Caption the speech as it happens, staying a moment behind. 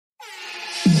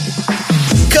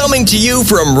Coming to you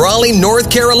from Raleigh, North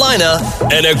Carolina,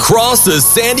 and across the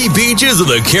sandy beaches of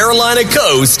the Carolina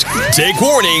coast, take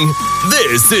warning,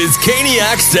 this is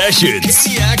Caniac Sessions.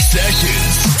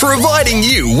 Providing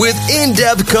you with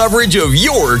in-depth coverage of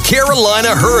your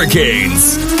Carolina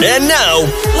Hurricanes. And now,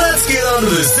 let's get on to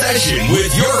the session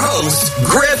with your hosts,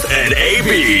 Griff and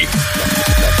AB.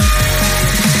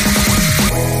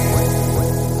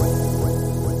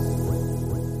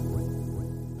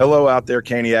 Hello out there,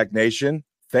 Caniac Nation.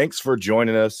 Thanks for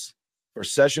joining us for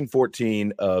session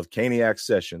 14 of Caniac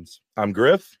Sessions. I'm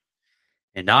Griff.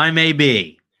 And I'm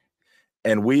AB.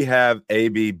 And we have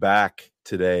AB back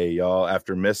today, y'all,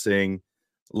 after missing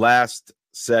last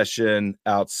session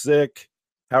out sick.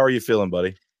 How are you feeling,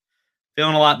 buddy?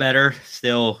 Feeling a lot better.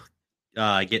 Still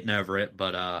getting over it,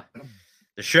 but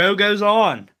the show goes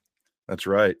on. That's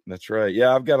right.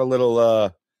 Yeah, I've got a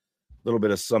little bit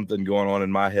of something going on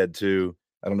in my head, too.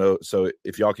 I don't know. So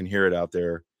if y'all can hear it out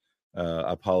there,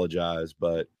 I apologize,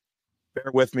 but bear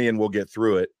with me and we'll get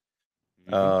through it.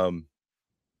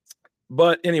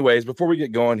 But anyways, before we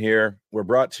get going here, we're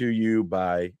brought to you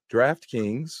by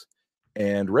DraftKings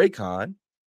and Raycon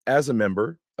as a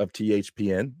member of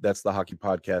THPN. That's the Hockey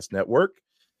Podcast Network.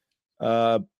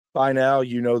 By now,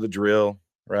 you know the drill,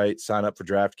 right? Sign up for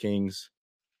DraftKings.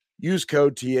 Use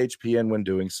code THPN when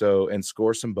doing so and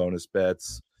score some bonus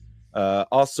bets.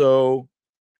 Also,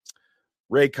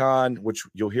 Raycon, which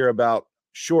you'll hear about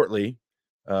shortly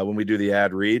when we do the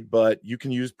ad read, but you can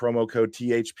use promo code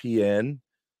THPN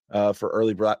for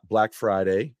early Black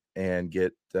Friday and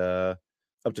get up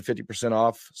to 50%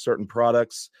 off certain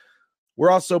products.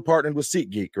 We're also partnered with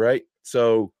SeatGeek, right?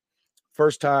 So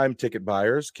first-time ticket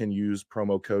buyers can use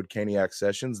promo code Caniac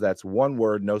Sessions. That's one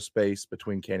word, no space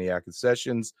between Caniac and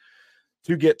Sessions,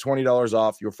 to get $20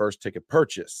 off your first ticket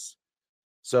purchase.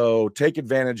 So take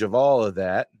advantage of all of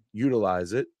that,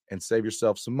 utilize it, and save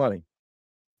yourself some money.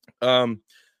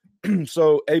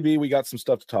 So, AB, we got some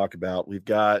stuff to talk about. We've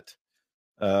got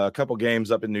a couple games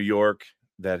up in New York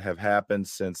that have happened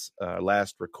since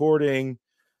last recording.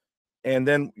 And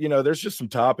then, there's just some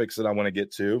topics that I want to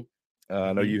get to.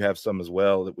 I know you have some as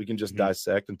well that we can just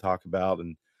dissect and talk about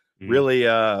and really,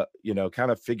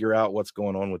 kind of figure out what's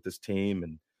going on with this team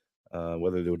and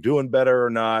whether they're doing better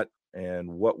or not and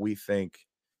what we think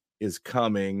is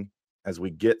coming as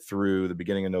we get through the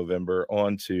beginning of November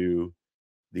onto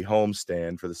the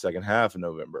homestand for the second half of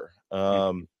November.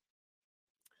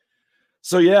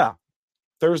 So yeah,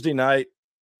 Thursday night,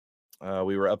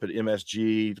 we were up at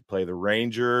MSG to play the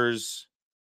Rangers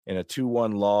in a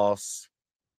 2-1 loss.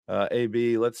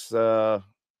 AB, let's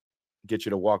get you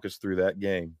to walk us through that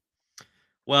game.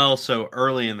 Well, so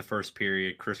early in the first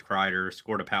period, Chris Kreider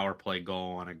scored a power play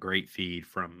goal on a great feed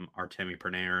from Artemi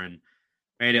Panarin.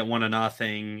 Made it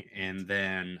 1-0, and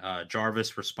then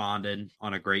Jarvis responded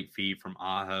on a great feed from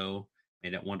Aho,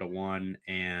 made it 1-1,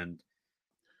 and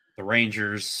the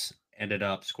Rangers ended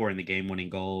up scoring the game-winning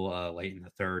goal late in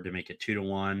the third to make it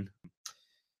 2-1.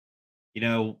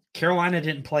 Carolina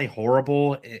didn't play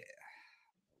horrible.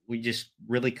 We just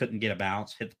really couldn't get a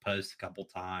bounce, hit the post a couple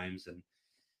times, and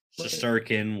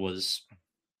Shesterkin was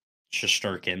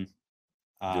Shesterkin.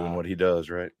 Doing what he does,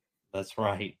 right? That's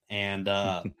right. And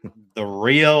the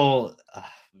real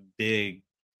big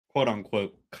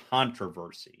quote-unquote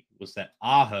controversy was that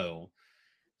Aho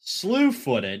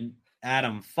slew-footed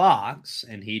Adam Fox,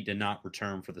 and he did not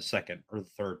return for the second or the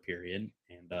third period.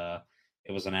 And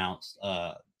it was announced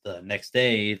the next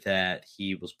day that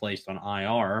he was placed on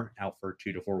IR, out for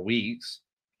 2 to 4 weeks,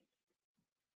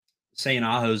 saying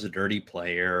Aho's a dirty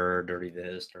player, dirty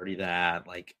this, dirty that.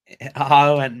 Like,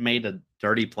 Aho hadn't made a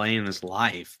dirty play in his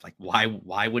life. Like,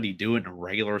 why would he do it in a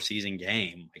regular season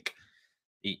game? Like,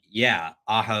 yeah,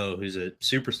 Aho, who's a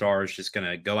superstar, is just going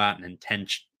to go out and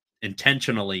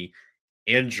intentionally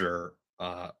injure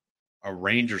a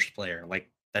Rangers player. Like,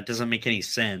 that doesn't make any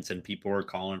sense. And people are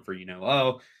calling for,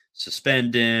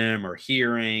 suspend him or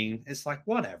hearing. It's like,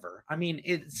 whatever. I mean,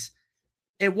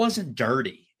 it wasn't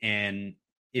dirty. And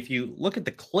if you look at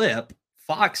the clip,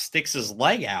 Fox sticks his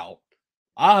leg out.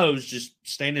 Aho's just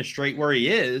standing straight where he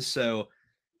is. So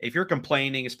if you're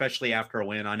complaining, especially after a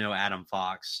win, I know Adam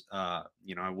Fox, I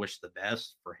wish the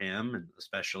best for him, and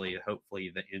especially hopefully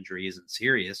the injury isn't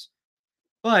serious.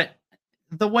 But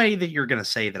the way that you're going to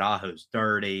say that Aho's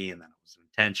dirty and that it was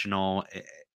intentional,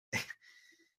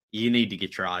 you need to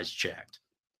get your eyes checked.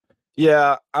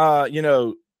 Yeah. Our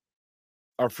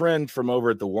friend from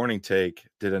over at the Warning Take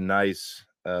did a nice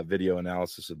video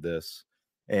analysis of this.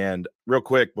 And real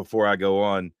quick, before I go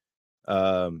on,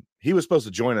 he was supposed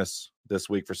to join us this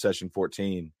week for session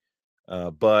 14,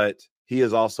 but he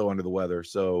is also under the weather.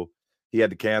 So he had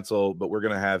to cancel, but we're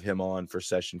going to have him on for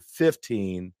session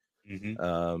 15.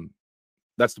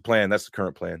 That's the plan. That's the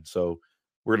current plan. So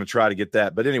we're going to try to get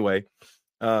that. But anyway,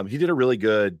 he did a really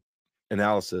good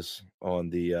analysis on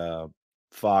the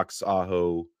Fox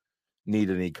Aho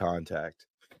knee-to-knee contact.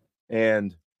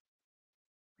 And,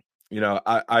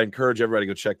 I encourage everybody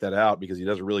to go check that out because he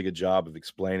does a really good job of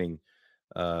explaining,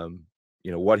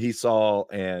 what he saw.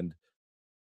 And,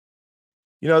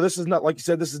 this is not, like you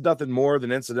said, this is nothing more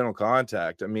than incidental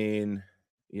contact. I mean,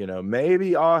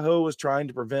 maybe Aho was trying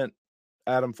to prevent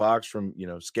Adam Fox from,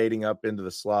 skating up into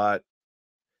the slot,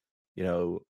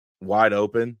 wide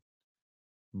open.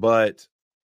 But,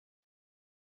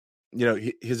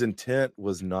 his intent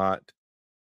was not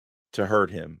to hurt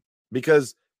him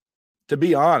because, to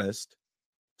be honest,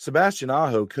 Sebastian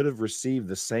Aho could have received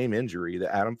the same injury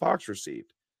that Adam Fox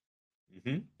received.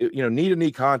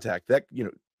 Knee-to-knee contact. That,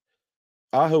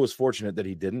 Aho was fortunate that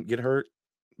he didn't get hurt,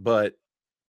 but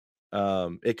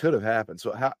it could have happened.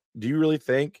 So, how do you really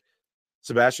think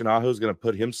Sebastian Aho is going to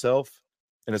put himself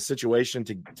in a situation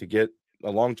to get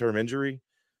a long-term injury?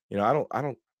 I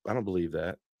don't believe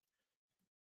that.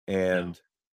 And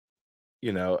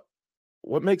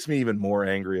what makes me even more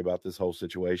angry about this whole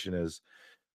situation is,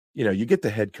 you get the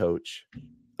head coach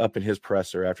up in his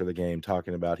presser after the game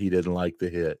talking about he didn't like the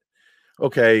hit.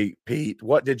 Okay, Pete,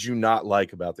 what did you not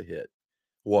like about the hit?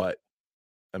 What?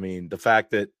 I mean, the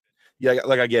fact that,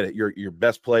 I get it. Your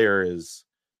best player is,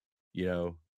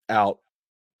 out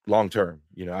long term.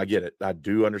 I get it. I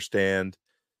do understand.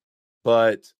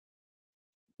 But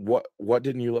what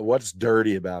didn't you? What's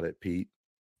dirty about it, Pete?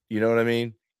 You know what I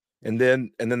mean? And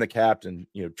then the captain,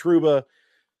 Trouba's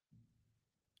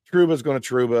going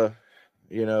to Trouba,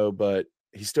 but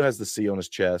he still has the C on his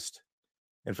chest.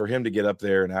 And for him to get up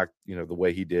there and act, the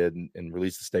way he did and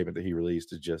release the statement that he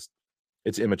released is just,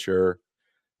 it's immature.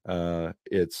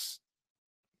 It's,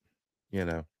 I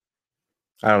don't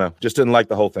know, just didn't like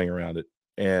the whole thing around it.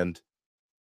 And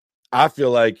I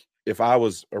feel like if I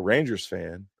was a Rangers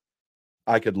fan,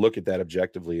 I could look at that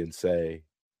objectively and say,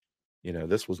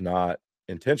 this was not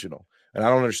intentional. And I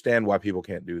don't understand why people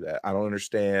can't do that. I don't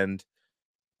understand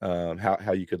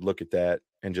how you could look at that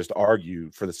and just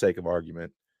argue for the sake of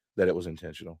argument that it was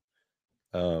intentional.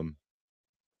 I don't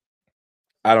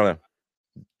know.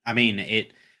 I mean,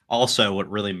 it also, what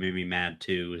really made me mad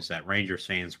too is that Rangers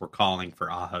fans were calling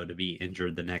for Aho to be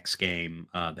injured the next game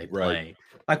they play. Right.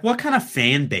 Like, what kind of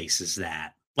fan base is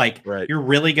that? Like, right. You're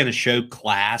really going to show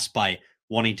class by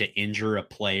wanting to injure a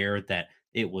player that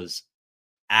it was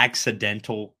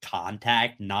accidental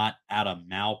contact, not out of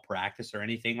malpractice or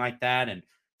anything like that. And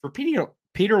for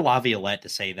Peter Laviolette to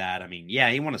say that, I mean, yeah,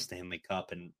 he won a Stanley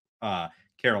Cup in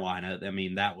Carolina. I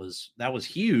mean, that was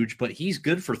huge, but he's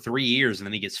good for 3 years and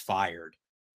then he gets fired.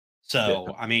 So,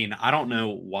 yeah. I mean, I don't know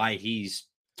why he's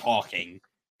talking.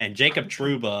 And Jacob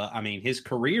Trouba, I mean, his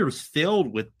career is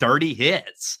filled with dirty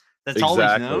hits. That's all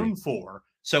he's known for.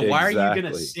 So why are you going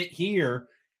to sit here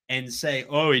and say,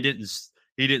 "Oh, he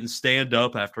didn't stand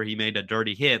up after he made a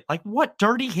dirty hit"? Like, what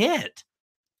dirty hit?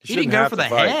 He didn't go for the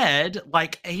head.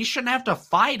 Like, he shouldn't have to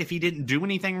fight if he didn't do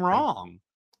anything wrong.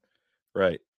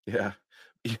 Right. Yeah.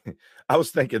 I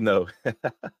was thinking though.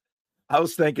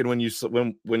 when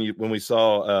we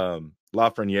saw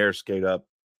Lafreniere skate up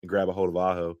and grab a hold of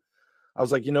Aho, I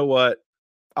was like, you know what?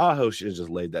 Aho should have just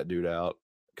laid that dude out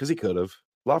because he could have.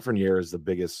 Lafreniere is the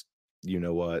biggest,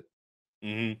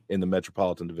 in the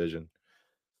Metropolitan Division.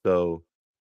 So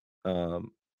I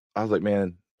was like,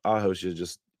 man, Aho should have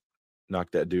just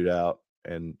knocked that dude out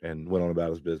and went on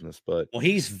about his business. But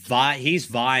he's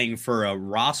vying for a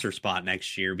roster spot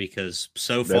next year because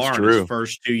so far in his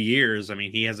first 2 years, I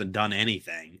mean, he hasn't done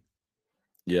anything.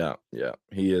 Yeah,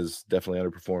 he is definitely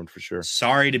underperformed for sure.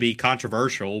 Sorry to be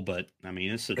controversial, but I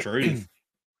mean, it's the truth.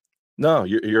 No,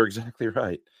 you're exactly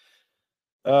right.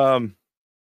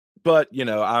 But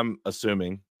I'm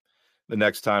assuming the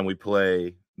next time we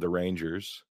play the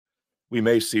Rangers, we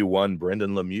may see one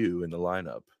Brendan Lemieux in the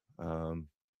lineup.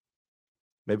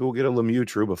 Maybe we'll get a Lemieux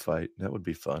Trouba fight. That would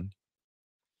be fun.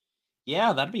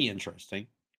 Yeah, that'd be interesting.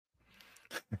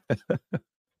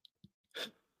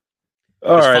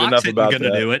 All right, enough about that.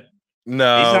 Going to do it?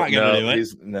 No, he's not going to do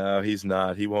it. He's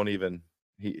not. He won't even.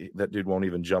 That dude won't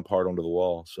even jump hard onto the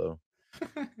wall. So,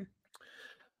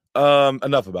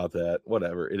 enough about that.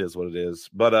 Whatever, it is what it is.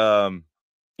 But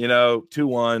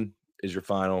 2-1 is your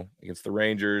final against the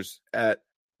Rangers at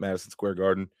Madison Square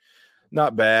Garden.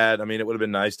 Not bad. I mean, it would have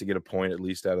been nice to get a point at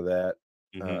least out of that.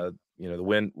 The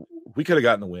win, we could have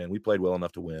gotten the win. We played well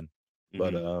enough to win,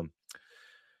 but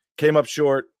came up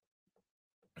short.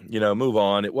 Move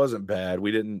on. It wasn't bad.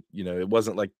 We didn't, it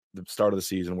wasn't like the start of the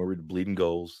season where we were bleeding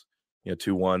goals.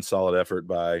 2-1, solid effort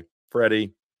by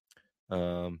Freddie.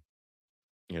 On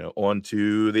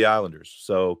to the Islanders.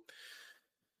 So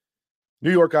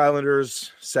New York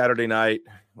Islanders, Saturday night,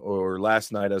 or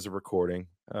last night as of recording.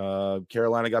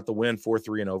 Carolina got the win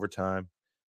 4-3 in overtime.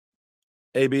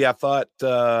 AB, I thought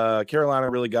Carolina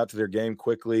really got to their game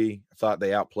quickly. I thought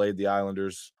they outplayed the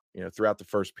Islanders, throughout the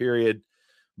first period.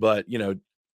 But,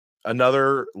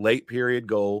 another late period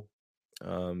goal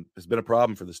has been a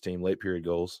problem for this team, late period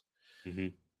goals. Mm-hmm.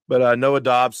 But Noah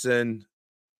Dobson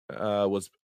was,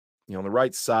 on the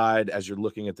right side as you're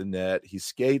looking at the net. He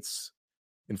skates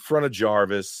in front of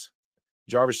Jarvis.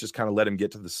 Jarvis just kind of let him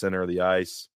get to the center of the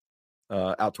ice,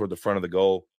 out toward the front of the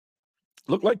goal.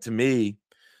 Looked like to me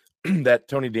that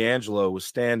Tony DeAngelo was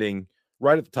standing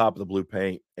right at the top of the blue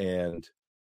paint, and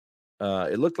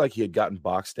it looked like he had gotten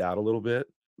boxed out a little bit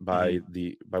by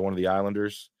one of the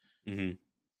Islanders. Mm-hmm.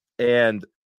 And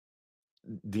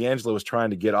DeAngelo was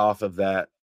trying to get off of that,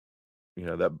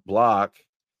 that block,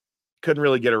 couldn't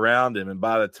really get around him. And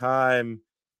by the time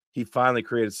he finally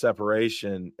created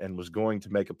separation and was going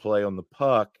to make a play on the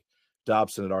puck,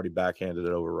 Dobson had already backhanded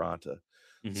it over Raanta.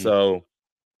 Mm-hmm. So,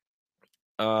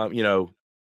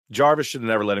 Jarvis should have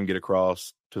never let him get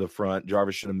across to the front.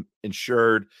 Jarvis should have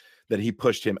ensured that he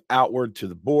pushed him outward to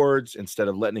the boards instead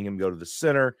of letting him go to the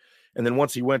center. And then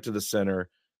once he went to the center,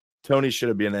 Tony should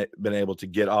have been able to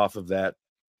get off of that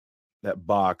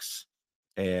box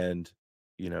and,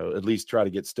 at least try to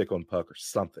get stick on puck or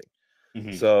something.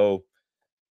 Mm-hmm. So,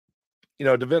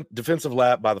 defensive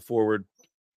lap by the forward,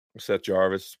 Seth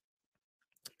Jarvis,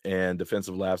 and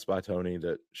defensive laps by Tony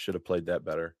that should have played that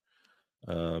better.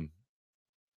 And,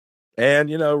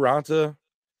 Raanta,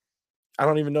 I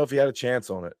don't even know if he had a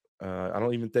chance on it. I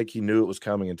don't even think he knew it was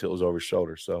coming until it was over his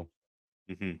shoulder. So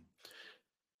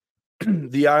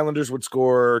the Islanders would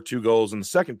score 2 goals in the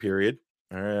second period.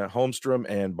 Holmstrom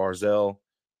and Barzell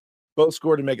both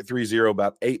scored to make it 3-0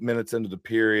 about 8 minutes into the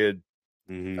period.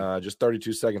 Just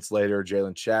 32 seconds later,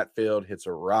 Jalen Chatfield hits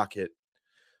a rocket.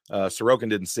 Sorokin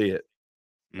didn't see it.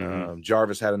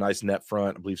 Jarvis had a nice net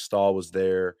front. I believe Stahl was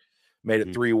there. Made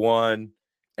it 3-1.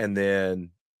 And then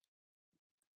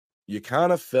you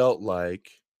kind of felt like,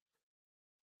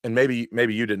 and maybe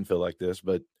you didn't feel like this,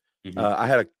 but I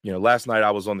had last night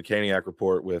I was on the Caniac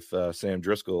Report with Sam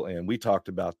Driscoll, and we talked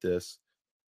about this.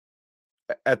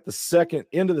 At the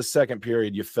end of the second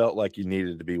period, you felt like you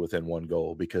needed to be within 1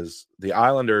 goal because the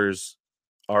Islanders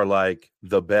are like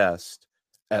the best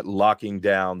at locking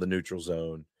down the neutral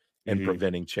zone and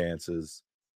preventing chances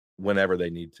whenever they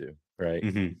need to, right?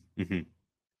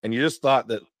 And you just thought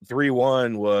that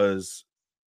 3-1 was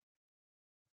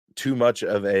too much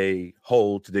of a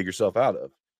hole to dig yourself out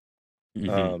of,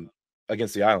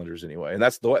 against the Islanders anyway. And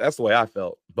that's the way I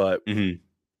felt. But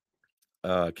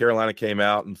Carolina came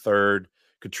out in third,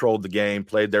 controlled the game,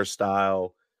 played their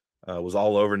style, was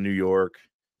all over New York.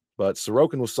 But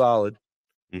Sorokin was solid.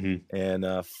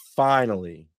 And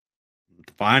finally,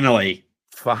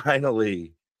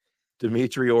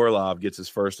 Dmitry Orlov gets his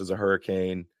first as a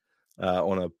Hurricane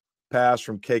on a pass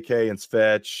from KK and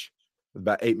Svetch with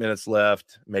about 8 minutes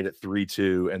left, made it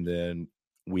 3-2, and then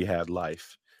we had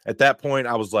life. At that point,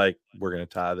 I was like, we're going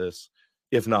to tie this,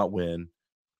 if not win.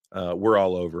 We're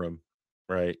all over them,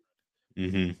 right?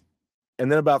 And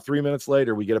then about 3 minutes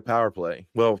later, we get a power play.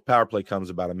 Well, power play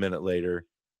comes about a minute later,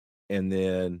 and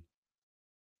then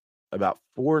about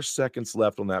 4 seconds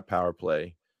left on that power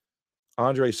play,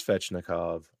 Andrei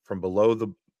Svechnikov from below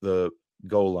the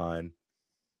goal line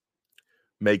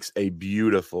makes a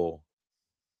beautiful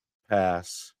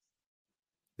pass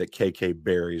that KK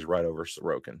buries right over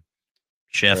Sorokin.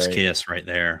 Chef's kiss right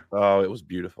there. Oh, it was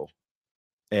beautiful.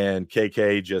 And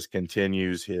KK just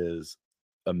continues his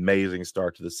amazing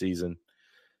start to the season.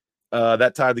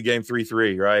 That tied the game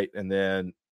 3-3, right? And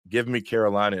then give me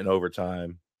Carolina in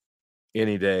overtime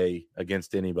any day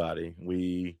against anybody.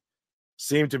 We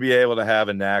seem to be able to have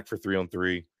a knack for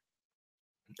 3-on-3.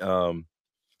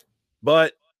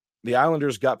 But the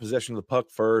Islanders got possession of the puck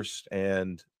first,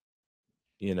 and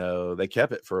they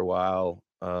kept it for a while.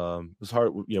 It was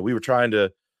hard. We were trying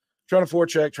to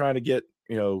forecheck, trying to get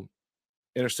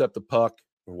intercept the puck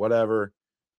or whatever,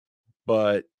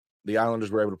 but the Islanders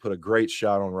were able to put a great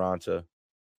shot on Raanta.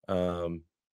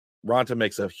 Raanta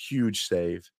makes a huge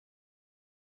save.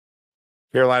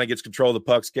 Carolina gets control of the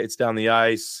puck, skates down the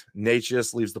ice.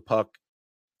 Natchez leaves the puck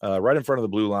right in front of the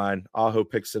blue line. Aho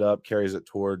picks it up, carries it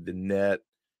toward the net,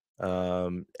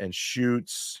 and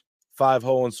shoots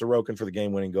 5-hole in Sorokin for the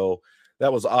game-winning goal.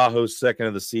 That was Aho's second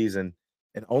of the season,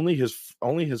 and only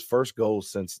his first goal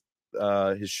since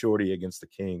his shorty against the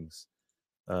Kings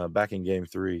back in Game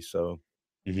 3. So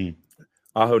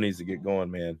Aho needs to get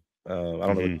going, man. I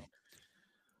don't know.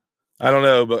 I don't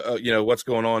know, but what's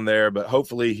going on there. But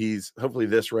hopefully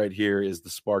this right here is the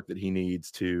spark that he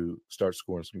needs to start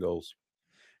scoring some goals.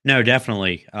 No,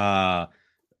 definitely.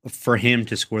 For him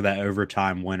to score that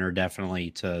overtime winner,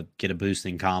 definitely to get a boost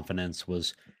in confidence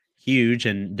was huge.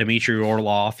 And Dmitry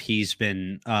Orlov, he's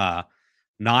been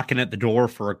knocking at the door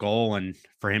for a goal, and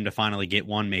for him to finally get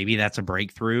one, maybe that's a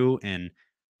breakthrough. And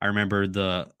I remember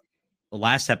the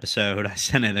last episode, I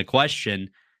sent in a question: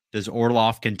 does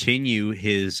Orlov continue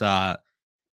his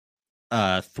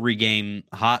 3-game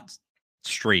hot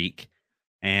streak?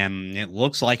 And it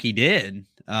looks like he did.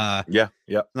 Yeah.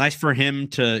 Nice for him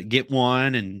to get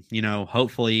one, and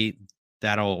hopefully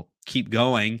that'll keep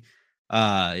going.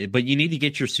 But you need to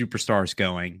get your superstars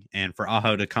going, and for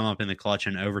Aho to come up in the clutch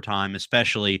in overtime,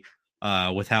 especially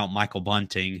without Michael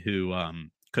Bunting, who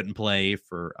couldn't play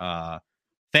for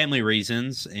family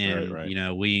reasons, and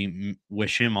right. We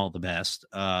wish him all the best.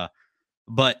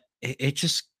 But it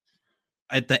just,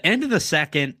 at the end of the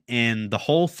second and the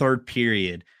whole third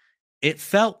period, it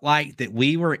felt like that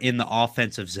we were in the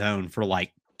offensive zone for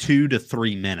like 2 to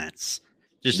 3 minutes.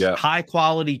 Just high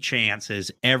quality chances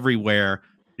everywhere.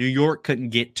 New York couldn't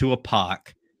get to a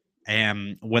puck.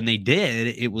 And when they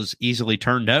did, it was easily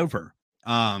turned over.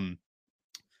 The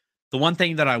one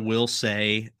thing that I will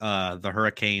say the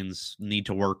Hurricanes need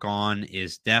to work on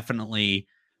is definitely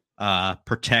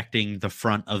protecting the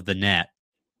front of the net,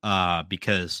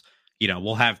 because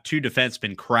we'll have 2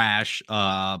 defensemen crash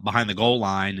behind the goal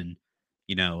line, and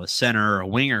a center or a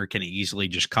winger can easily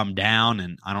just come down.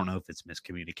 And I don't know if it's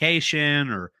miscommunication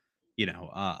or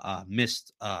a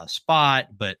missed spot,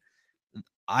 but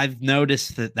I've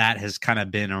noticed that has kind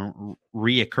of been a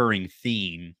reoccurring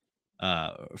theme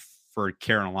for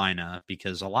Carolina,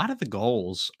 because a lot of the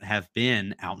goals have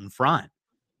been out in front.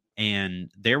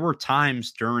 And there were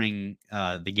times during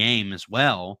the game as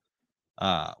well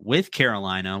with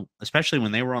Carolina, especially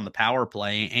when they were on the power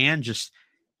play and just,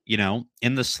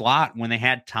 in the slot when they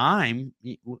had time,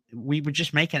 we would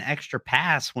just make an extra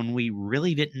pass when we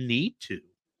really didn't need to.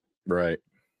 Right.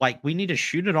 Like, we need to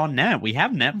shoot it on net. We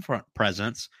have net front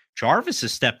presence. Jarvis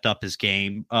has stepped up his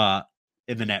game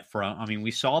in the net front. I mean,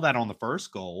 we saw that on the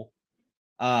first goal.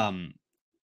 There are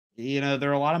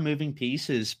a lot of moving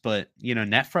pieces, but,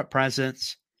 net front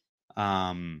presence,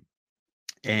 and,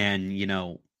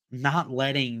 not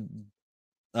letting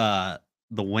the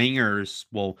wingers,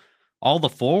 all the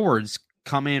forwards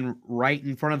come in right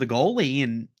in front of the goalie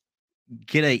and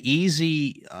get an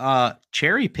easy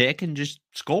cherry pick and just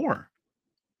score.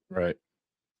 Right.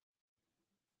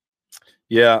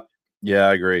 Yeah,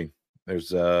 I agree.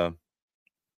 There's I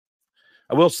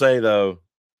will say, though,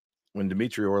 when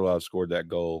Dmitry Orlov scored that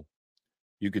goal,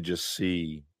 you could just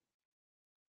see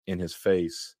in his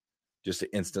face just an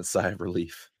instant sigh of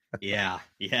relief. Yeah.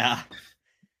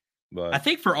 But I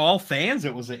think for all fans,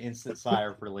 it was an instant sigh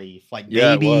of relief. Like,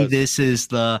 maybe this is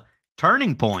the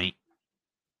turning point.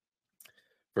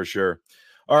 For sure.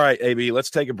 All right, AB, let's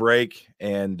take a break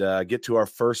and get to our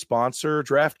first sponsor,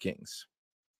 DraftKings.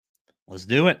 Let's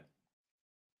do it.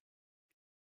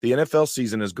 The NFL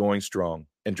season is going strong,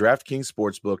 and DraftKings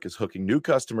Sportsbook is hooking new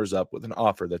customers up with an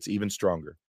offer that's even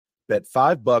stronger. Bet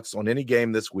 $5 on any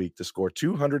game this week to score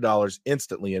 $200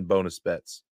 instantly in bonus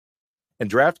bets. And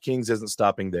DraftKings isn't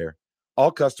stopping there. All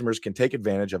customers can take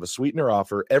advantage of a sweetener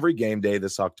offer every game day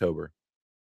this October.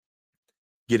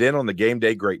 Get in on the game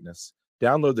day greatness.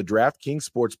 Download the DraftKings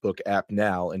Sportsbook app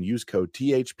now and use code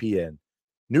THPN.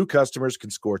 New customers can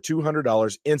score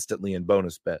 $200 instantly in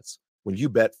bonus bets when you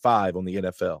bet $5 on the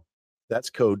NFL.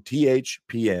 That's code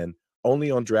THPN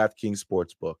only on DraftKings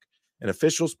Sportsbook, an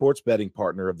official sports betting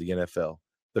partner of the NFL.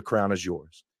 The crown is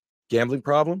yours. Gambling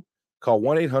problem? Call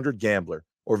 1-800-GAMBLER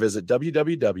or visit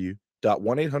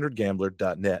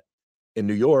www.1800gambler.net. In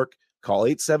New York, call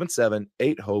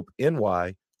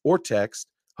 877-8-HOPE-NY or text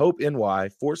HOPE-NY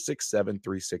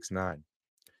 467-369.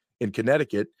 In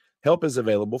Connecticut, help is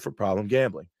available for problem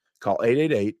gambling. Call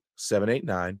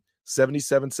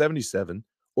 888-789-7777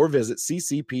 or visit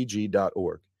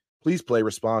ccpg.org. Please play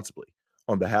responsibly.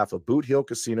 On behalf of Boot Hill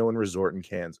Casino and Resort in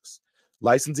Kansas.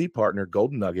 Licensee partner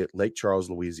Golden Nugget, Lake Charles,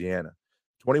 Louisiana.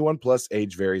 21 plus,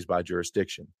 age varies by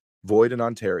jurisdiction. Void in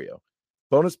Ontario.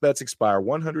 Bonus bets expire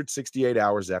 168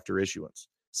 hours after issuance.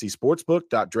 See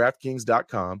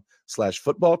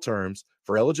sportsbook.draftkings.com/football terms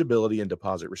for eligibility and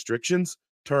deposit restrictions,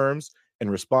 terms,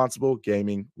 and responsible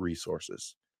gaming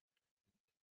resources.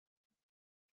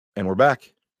 And we're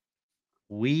back.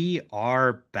 We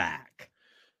are back.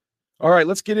 All right,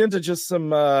 let's get into just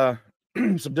some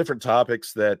some different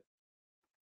topics that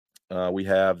we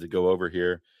have to go over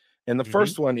here. And the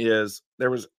first one is it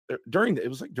was during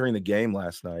the game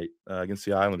last night against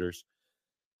the Islanders.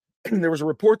 There was a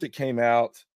report that came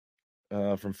out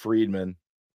from Friedman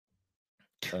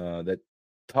that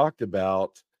talked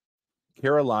about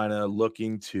Carolina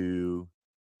looking to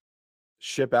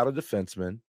ship out a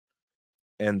defenseman,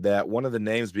 and that one of the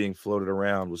names being floated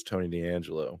around was Tony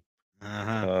DeAngelo.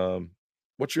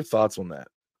 What's your thoughts on that?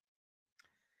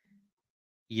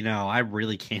 I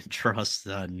really can't trust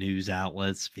news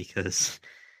outlets because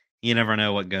you never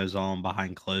know what goes on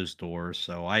behind closed doors.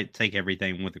 So I take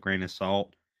everything with a grain of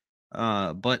salt.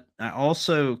 But I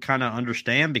also kind of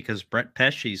understand because Brett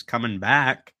Pesce's coming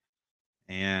back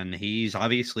and he's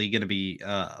obviously going to be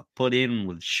put in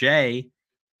with Shea.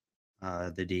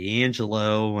 The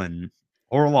DeAngelo and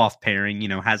Orlov pairing,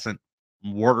 hasn't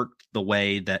worked the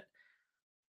way that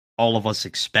all of us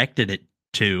expected it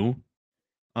to.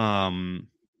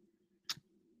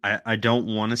 I don't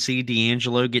want to see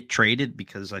DeAngelo get traded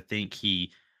because I think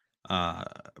he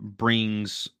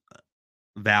brings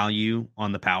value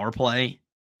on the power play.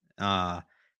 And,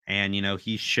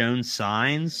 he's shown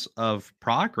signs of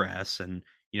progress and,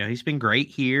 he's been great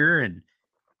here. And,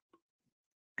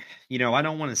 I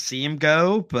don't want to see him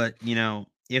go, but,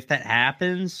 if that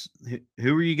happens,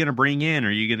 who are you going to bring in?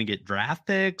 Are you going to get draft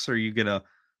picks? Are you going to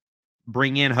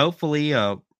bring in, hopefully,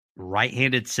 a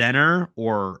right-handed center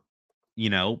or,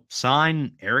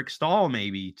 sign Eric Stahl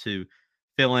maybe to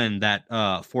fill in that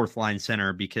fourth line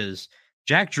center because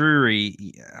Jack Drury,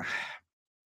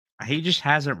 he just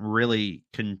hasn't really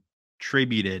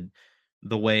contributed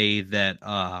the way that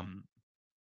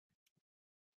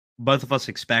both of us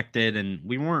expected, and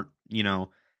we weren't,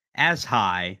 as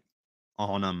high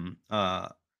on him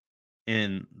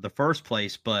in the first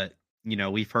place. But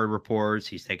we've heard reports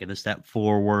he's taking a step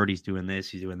forward, he's doing this,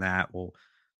 he's doing that. Well,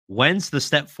 when's the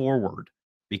step forward?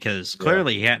 Because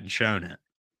clearly he hadn't shown it.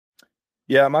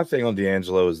 Yeah, my thing on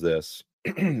DeAngelo is this.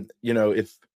 If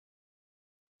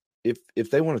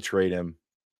they want to trade him,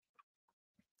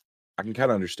 I can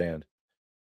kind of understand.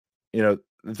 The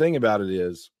thing about it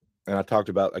is, and I talked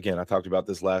about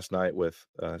this last night with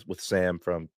Sam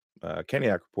from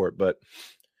Caniac Report, but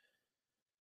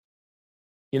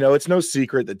it's no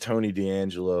secret that Tony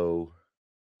DeAngelo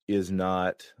is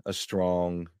not a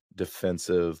strong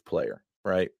defensive player,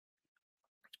 right?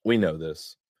 We know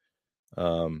this.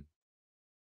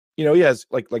 He has,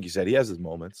 like you said, he has his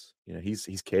moments.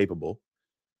 He's capable,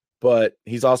 but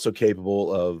he's also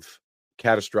capable of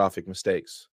catastrophic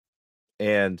mistakes.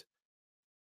 And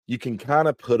you can kind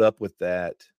of put up with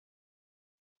that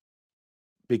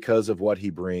because of what he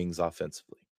brings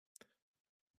offensively.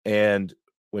 And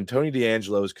when Tony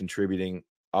DeAngelo is contributing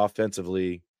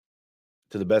offensively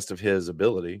to the best of his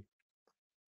ability,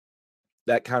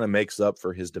 that kind of makes up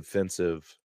for his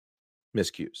defensive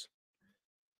miscues,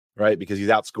 right? Because he's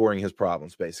outscoring his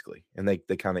problems, basically. And they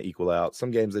kind of equal out.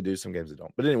 Some games they do, some games they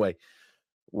don't. But anyway,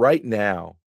 right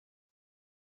now,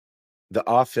 the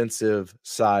offensive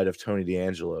side of Tony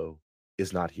DeAngelo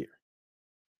is not here.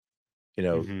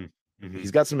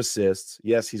 He's got some assists.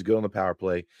 Yes, he's good on the power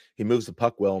play. He moves the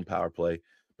puck well in power play.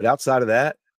 But outside of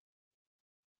that,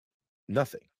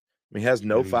 nothing. I mean, he has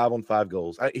no 5-on-5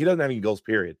 goals. He doesn't have any goals,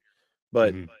 period.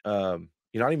 But, I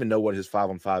don't even know what his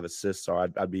 5-on-5 assists are.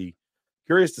 I'd be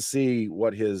curious to see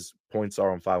what his points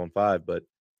are on 5-on-5. But,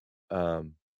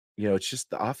 it's just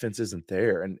the offense isn't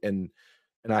there. And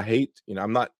I hate,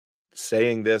 I'm not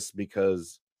saying this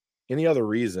because any other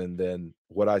reason than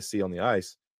what I see on the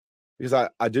ice, because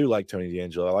I do like Tony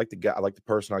DeAngelo. I like the guy, I like the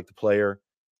person, I like the player,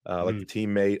 I like the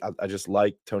teammate. I just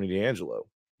like Tony DeAngelo.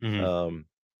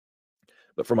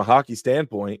 But from a hockey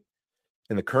standpoint,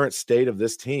 in the current state of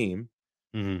this team,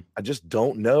 I just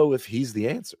don't know if he's the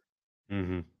answer.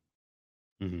 And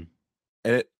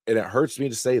it hurts me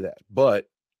to say that, but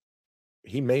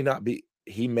he may not be.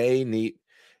 He may need.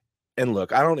 And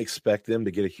look, I don't expect them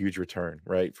to get a huge return,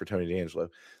 right, for Tony DeAngelo.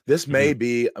 This may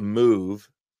be a move.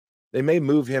 They may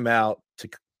move him out to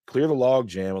clear the log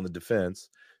jam on the defense,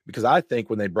 because I think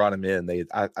when they brought him in,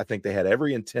 I think they had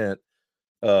every intent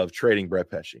of trading Brett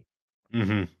Pesce.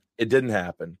 It didn't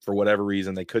happen for whatever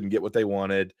reason. They couldn't get what they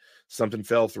wanted. Something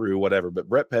fell through, whatever. But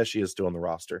Brett Pesce is still on the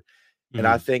roster. And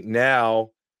I think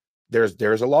now there's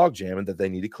a log jam that they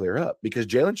need to clear up, because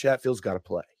Jalen Chatfield's got to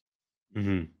play,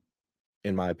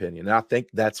 in my opinion. And I think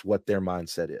that's what their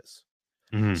mindset is.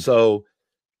 So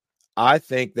I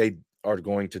think they are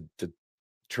going to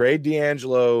trade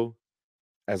DeAngelo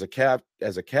as a cap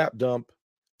dump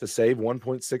to save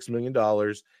 $1.6 million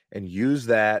and use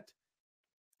that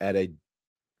at a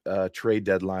trade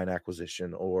deadline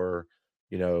acquisition, or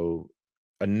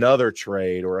another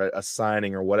trade or a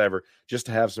signing or whatever, just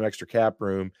to have some extra cap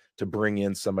room to bring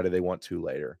in somebody they want to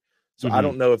later. So I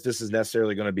don't know if this is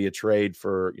necessarily going to be a trade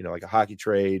for, like a hockey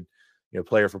trade,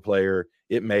 player for player.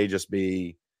 It may just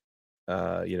be,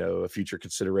 a future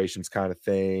considerations kind of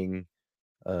thing.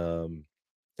 And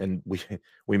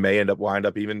we may wind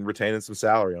up even retaining some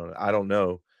salary on it. I don't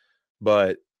know,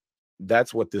 but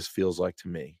that's what this feels like to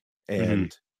me.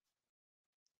 And,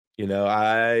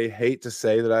 I hate to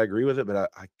say that I agree with it, but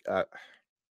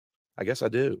I guess I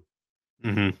do.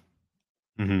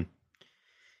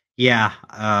 Yeah.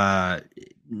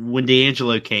 When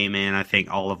DeAngelo came in, I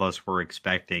think all of us were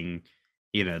expecting,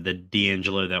 the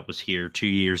DeAngelo that was here 2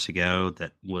 years ago,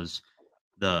 that was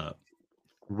the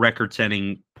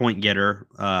record-setting point getter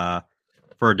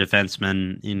for a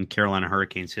defenseman in Carolina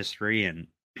Hurricanes history. And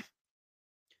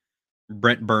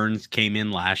Brent Burns came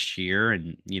in last year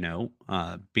and,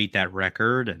 beat that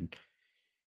record. And,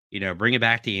 bring it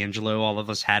back to DeAngelo. All of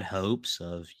us had hopes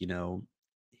of,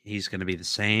 he's going to be the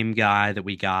same guy that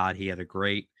we got. He had a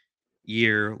great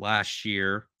year last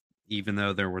year, even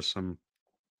though there were some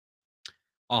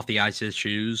off the ice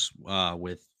issues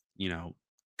with,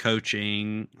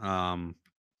 coaching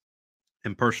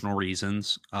and personal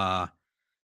reasons.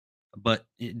 But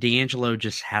DeAngelo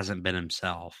just hasn't been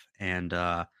himself. And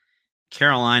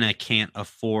Carolina can't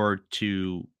afford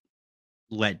to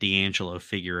let DeAngelo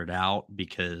figure it out,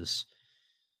 because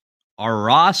our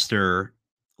roster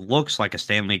looks like a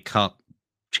Stanley Cup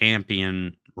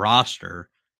champion roster.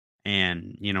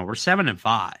 And, we're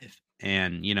 7-5.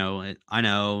 And, I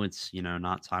know it's,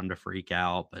 not time to freak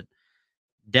out, but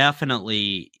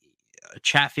definitely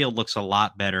Chatfield looks a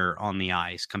lot better on the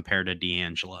ice compared to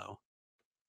DeAngelo.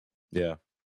 Yeah.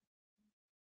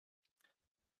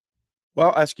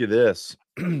 Well, I'll ask you this.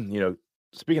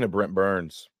 Speaking of Brent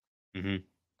Burns,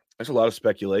 there's a lot of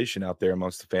speculation out there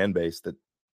amongst the fan base that,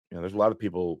 there's a lot of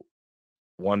people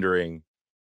wondering,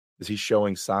 is he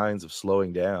showing signs of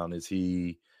slowing down? Is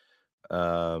he,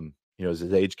 is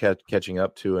his age catching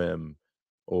up to him?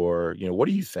 Or, what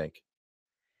do you think?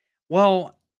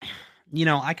 Well,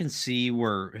 I can see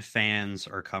where fans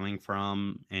are coming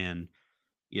from, and,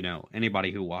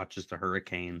 anybody who watches the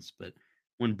Hurricanes. But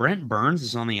when Brent Burns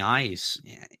is on the ice,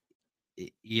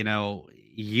 you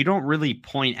don't really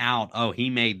point out, oh, he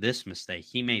made this mistake.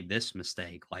 He made this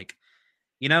mistake. Like,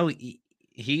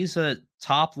 he's a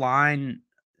top line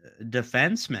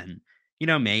defenseman.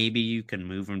 Maybe you can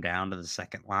move him down to the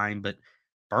second line, but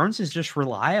Burns is just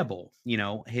reliable.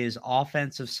 His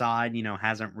offensive side,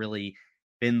 hasn't really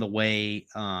been the way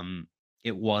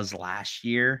it was last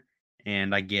year.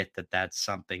 And I get that that's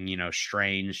something,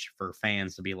 strange for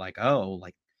fans to be like, oh,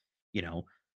 like,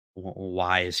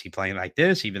 why is he playing like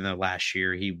this? Even though last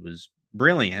year he was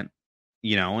brilliant,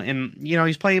 and,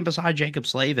 he's playing beside Jacob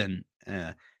Slavin.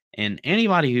 And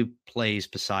anybody who plays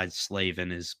besides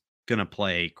Slavin is going to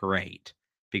play great,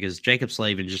 because Jacob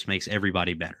Slavin just makes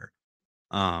everybody better.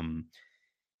 I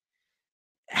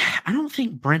don't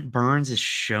think Brent Burns is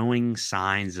showing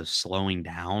signs of slowing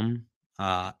down.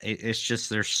 It's just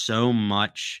there's so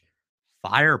much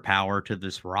firepower to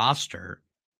this roster.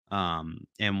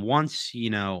 And once,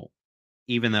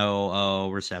 even though,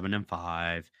 we're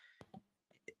 7-5,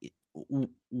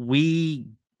 we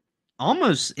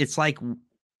almost, it's like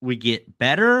we get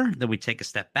better, then we take a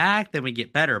step back, then we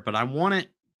get better. But I want it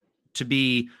to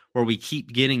be where we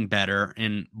keep getting better.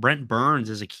 And Brent Burns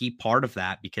is a key part of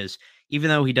that, because even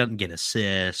though he doesn't get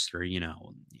assists or,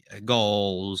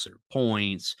 goals or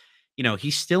points,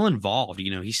 he's still involved.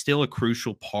 He's still a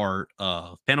crucial part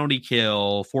of penalty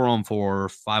kill,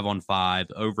 4-on-4,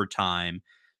 5-on-5, overtime.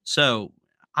 So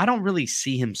I don't really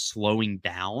see him slowing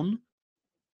down.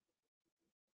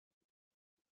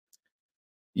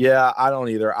 Yeah, I don't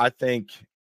either. I think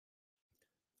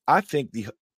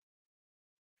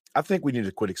we need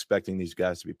to quit expecting these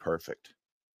guys to be perfect.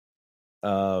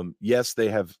 Yes, they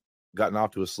have gotten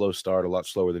off to a slow start, a lot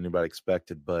slower than anybody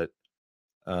expected, but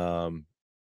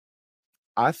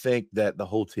I think that the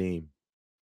whole team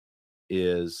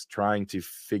is trying to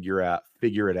figure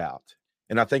it out.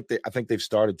 And I think they've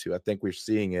started to. I think we're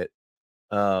seeing it.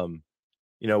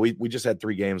 We just had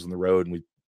 3 games on the road, and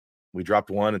we dropped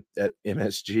one at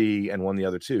MSG and won the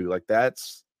other 2. Like, I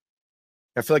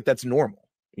feel like that's normal.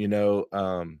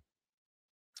 Beating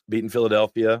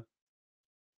Philadelphia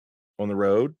on the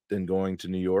road, then going to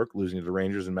New York, losing to the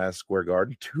Rangers in Madison Square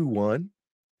Garden 2-1,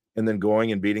 and then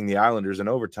going and beating the Islanders in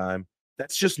overtime.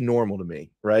 That's just normal to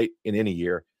me, right? In any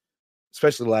year,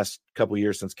 especially the last couple of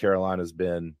years since Carolina's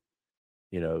been,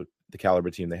 the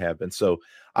caliber team they have been. So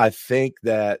I think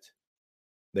that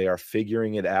they are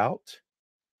figuring it out.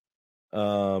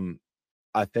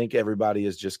 I think everybody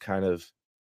is just kind of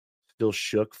still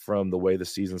shook from the way the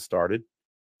season started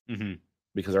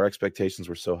because our expectations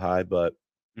were so high. But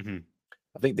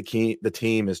I think the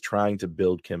team is trying to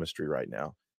build chemistry right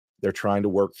now. They're trying to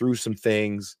work through some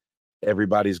things.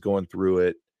 Everybody's going through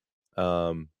it.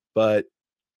 But,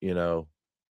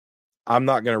 I'm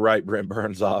not going to write Brent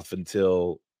Burns off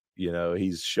until,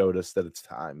 he's showed us that it's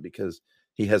time, because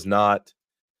he has not.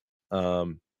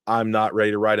 I'm not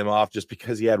ready to write him off just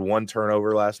because he had one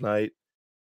turnover last night.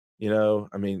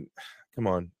 I mean, come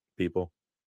on, people.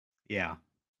 Yeah.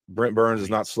 Brent Burns is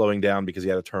not slowing down because he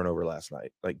had a turnover last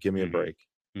night. Like, give me a break.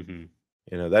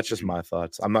 That's just my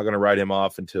thoughts. I'm not going to write him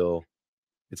off until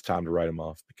it's time to write him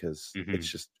off, because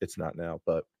it's not now.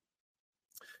 But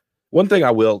one thing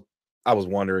I was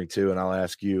wondering too, and I'll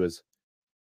ask you, is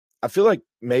I feel like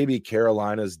maybe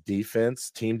Carolina's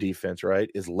team defense, right,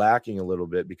 is lacking a little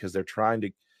bit because they're trying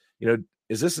to,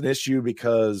 is this an issue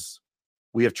because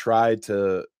we have tried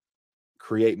to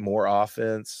create more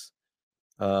offense?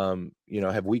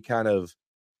 Have we kind of,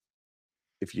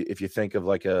 if you think of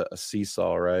like a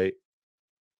seesaw, right?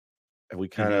 Have we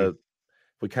kind of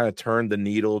turned the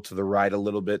needle to the right a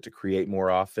little bit to create more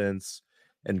offense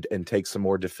and take some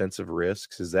more defensive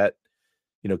risks? Is that,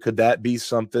 could that be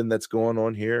something that's going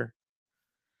on here?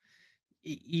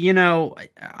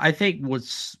 I think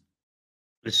what's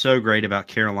so great about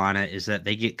Carolina is that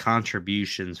they get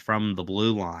contributions from the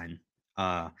blue line.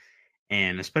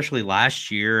 And especially last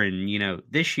year and,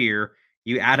 this year,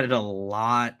 you added a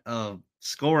lot of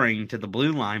scoring to the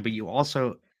blue line, but you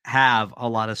also have a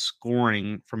lot of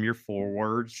scoring from your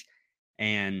forwards.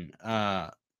 And,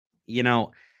 I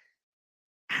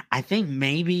think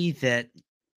maybe that,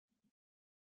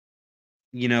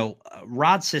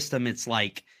 Rod system, it's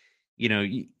like, uh,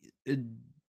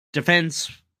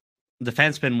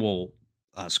 defensemen will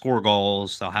score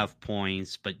goals, they'll have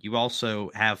points, but you also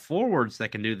have forwards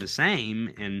that can do the same.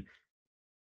 And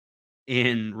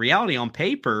in reality, on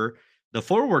paper, the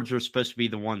forwards are supposed to be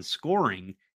the ones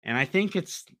scoring. And I think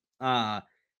it's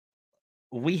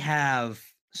we have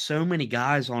so many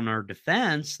guys on our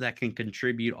defense that can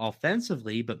contribute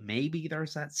offensively, but maybe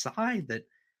there's that side that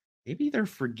maybe they're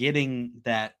forgetting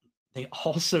that they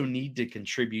also need to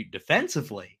contribute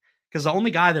defensively. Because the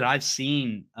only guy that I've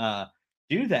seen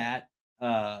do that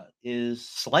is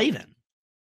Slavin.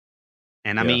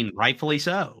 And I mean, rightfully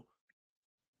so.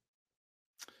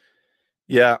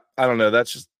 Yeah, I don't know.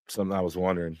 That's just something I was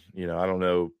wondering. I don't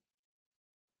know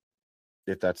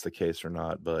if that's the case or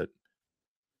not, but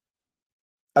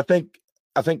I think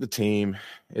the team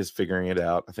is figuring it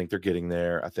out. I think they're getting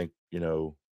there. I think,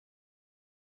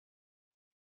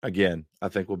 again, I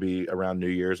think we'll be around New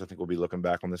Year's. I think we'll be looking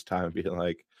back on this time and being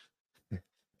like,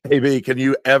 hey, B, can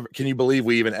you believe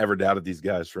we even ever doubted these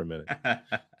guys for a minute?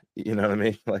 You know what I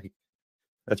mean? Like,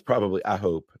 that's probably, I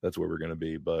hope that's where we're going to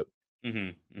be. But,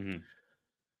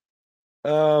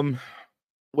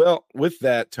 well, with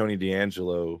that Tony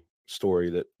DeAngelo story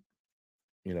that,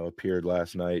 appeared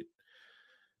last night,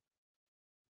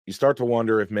 you start to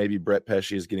wonder if maybe Brett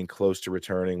Pesce is getting close to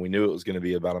returning. We knew it was going to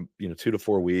be about 2 to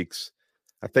 4 weeks.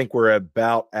 I think we're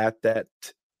about at that,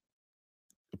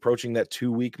 approaching that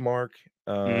 2-week mark.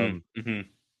 And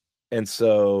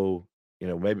so,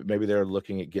 maybe they're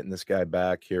looking at getting this guy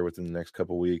back here within the next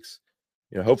couple of weeks.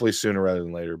 Hopefully sooner rather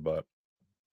than later. But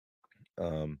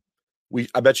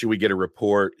I bet you we get a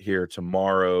report here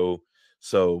tomorrow.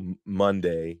 So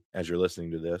Monday, as you're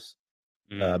listening to this,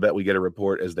 I bet we get a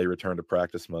report as they return to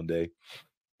practice Monday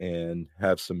and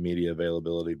have some media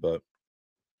availability, but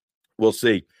we'll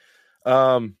see.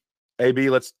 AB,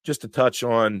 let's just to touch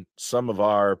on some of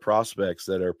our prospects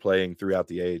that are playing throughout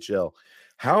the AHL.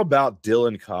 How about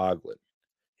Dylan Coghlan?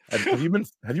 Have you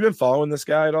been following this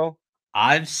guy at all?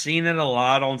 I've seen it a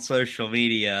lot on social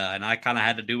media, and I kind of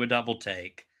had to do a double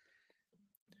take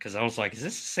because I was like, is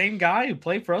this the same guy who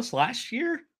played for us last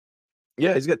year?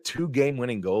 Yeah, he's got 2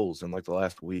 game-winning goals in like the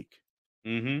last week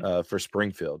for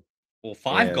Springfield. Well,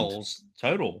 5 goals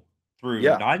total through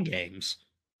 9 games.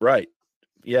 Right.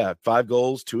 Yeah, 5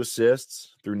 goals, 2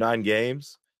 assists through 9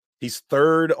 games. He's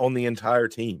third on the entire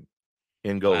team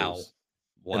in goals.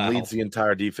 Wow. And leads the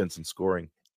entire defense in scoring.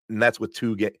 And that's with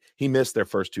 2 games. He missed their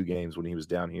first 2 games when he was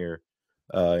down here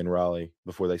in Raleigh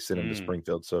before they sent him to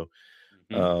Springfield. So,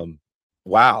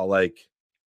 wow, like,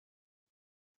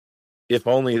 if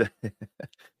only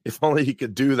he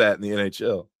could do that in the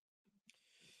NHL.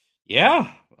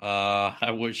 Yeah.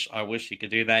 I wish he could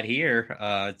do that here.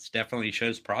 It definitely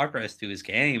shows progress to his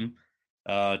game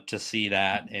to see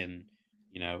that. And,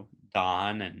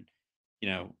 Don and,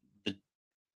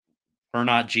 we're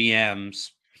not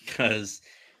GMs because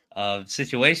of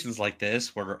situations like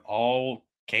this where all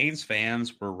Canes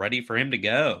fans were ready for him to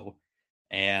go.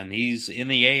 And he's in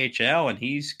the AHL and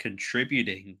he's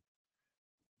contributing.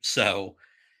 So,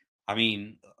 I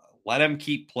mean, let him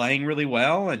keep playing really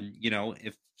well. And,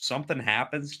 if something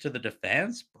happens to the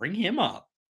defense, bring him up.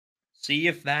 See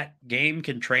if that game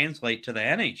can translate to the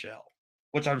NHL,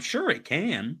 which I'm sure it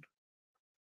can.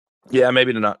 Yeah,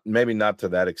 maybe not to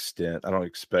that extent. I don't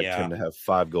expect Yeah. him to have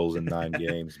 5 goals in 9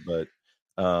 games, but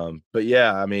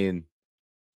yeah, I mean,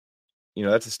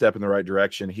 that's a step in the right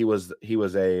direction. He was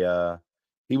the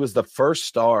first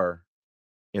star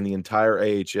in the entire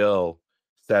AHL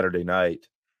Saturday night.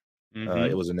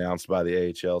 It was announced by the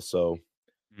AHL. So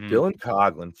Dylan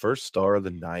Coghlan, first star of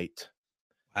the night.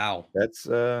 Wow. That's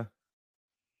keep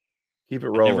it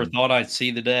rolling. Never thought I'd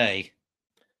see the day.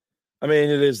 I mean,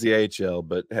 it is the AHL,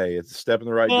 but hey, it's a step in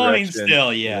the right direction. I mean,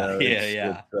 still, yeah,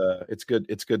 It's good.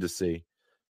 It's good to see.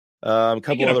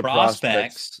 Speaking of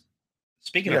prospects.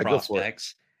 Speaking of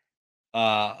prospects,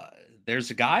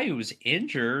 there's a guy who was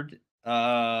injured,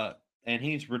 and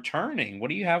he's returning. What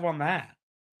do you have on that?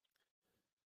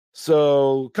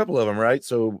 So, a couple of them, right?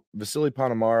 So, Vasily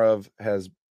Ponomarev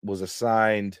was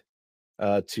assigned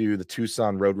to the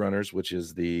Tucson Roadrunners, which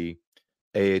is the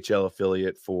AHL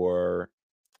affiliate for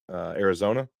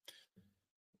Arizona.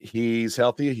 He's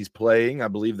healthy. He's playing. I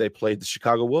believe they played the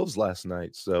Chicago Wolves last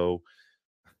night. So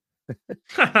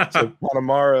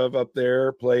Ponomarev up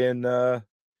there playing. Of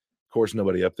course,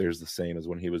 nobody up there is the same as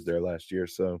when he was there last year.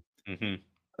 So, and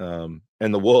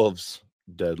the Wolves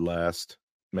dead last.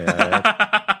 Man,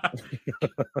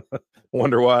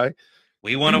 wonder why.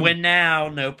 We want to win now.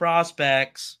 No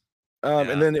prospects.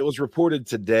 And then it was reported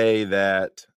today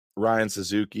that Ryan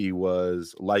Suzuki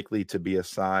was likely to be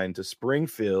assigned to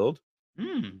Springfield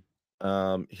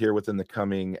here within the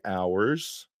coming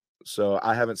hours. So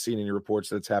I haven't seen any reports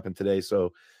that it's happened today.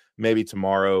 So maybe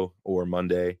tomorrow or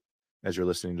Monday, as you're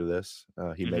listening to this,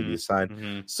 he may be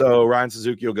assigned. So Ryan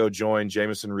Suzuki will go join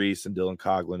Jamison Reese and Dylan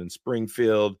Coghlan in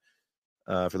Springfield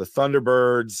for the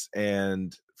Thunderbirds.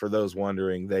 And for those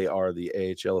wondering, they are the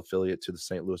AHL affiliate to the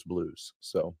St. Louis Blues.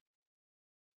 So,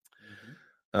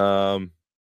 and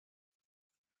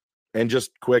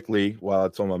just quickly, while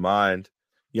it's on my mind,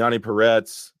 Yanni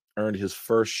Peretz earned his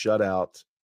first shutout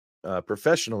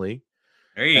professionally.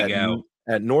 There you go.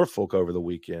 At Norfolk over the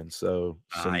weekend. So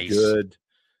nice. Some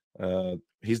good.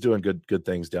 He's doing good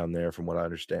things down there, from what I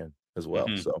understand as well.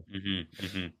 So,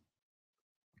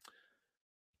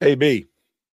 AB,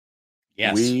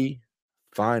 yes, we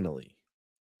finally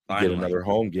get another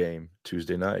home game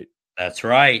Tuesday night. That's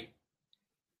right.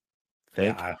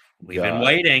 We've been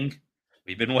waiting.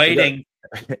 We've been waiting.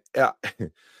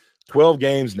 12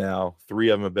 games now. 3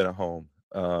 of them have been at home.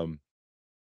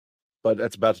 But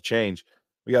that's about to change.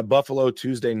 We got Buffalo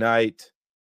Tuesday night,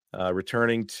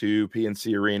 returning to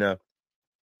PNC Arena.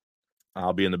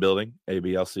 I'll be in the building.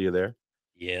 AB, I'll see you there.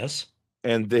 Yes.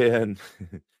 And then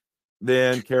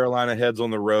Carolina heads on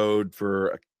the road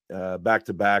for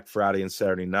back-to-back Friday and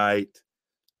Saturday night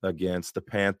against the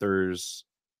Panthers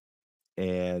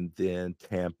and then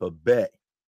Tampa Bay.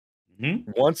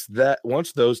 Once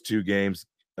those 2 games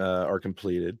are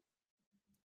completed,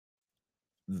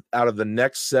 out of the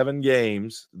next 7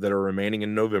 games that are remaining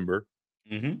in November,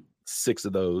 6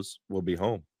 of those will be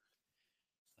home.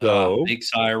 So big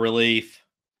sigh of relief.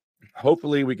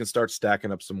 Hopefully we can start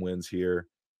stacking up some wins here.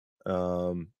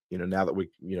 Now that we,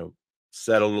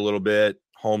 settled a little bit,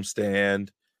 homestand,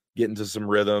 get into some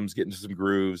rhythms, get into some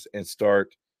grooves, and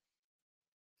start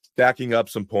stacking up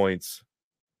some points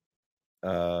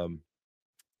in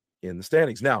the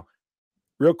standings. Now,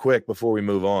 real quick before we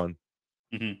move on,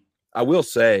 I will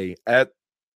say,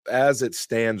 as it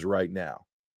stands right now,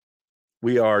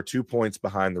 we are 2 points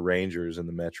behind the Rangers in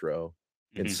the Metro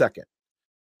in second.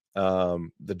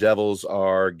 The Devils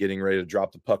are getting ready to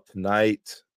drop the puck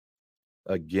tonight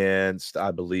against,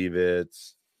 I believe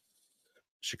it's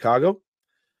Chicago.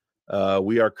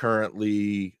 We are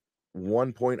currently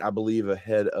 1 point, I believe,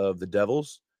 ahead of the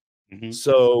Devils.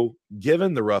 So,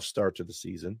 given the rough start to the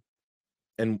season,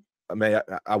 and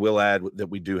I will add that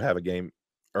we do have a game,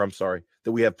 or I'm sorry,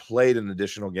 that we have played an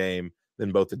additional game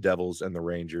than both the Devils and the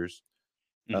Rangers.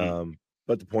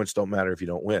 But the points don't matter if you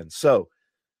don't win. So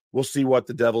we'll see what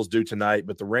the Devils do tonight.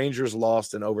 But the Rangers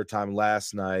lost in overtime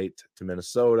last night to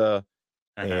Minnesota.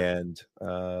 And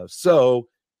so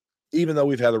even though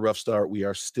we've had a rough start, we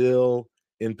are still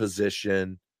in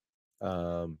position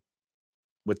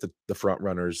with the front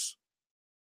runners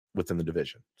within the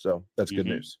division. So that's good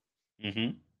news.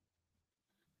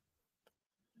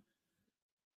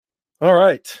 All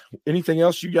right. Anything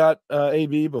else you got,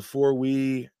 AB, before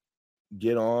we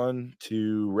get on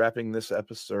to wrapping this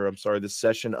episode? This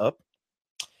session up.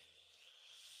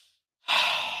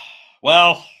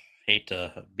 Well, hate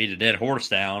to beat a dead horse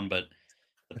down, but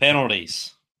the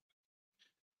penalties.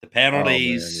 The Oh man,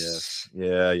 yes.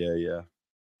 penalties. Yeah.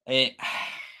 It,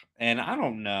 and I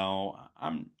don't know.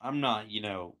 I'm not,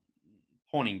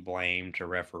 pointing blame to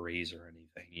referees or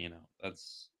anything.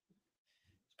 That's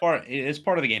it's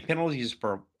part of the game. Penalties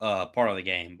are part of the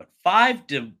game. But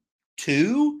 5-2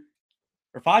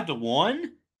 or 5-1,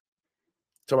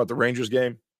 Talk about the Rangers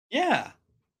game. yeah.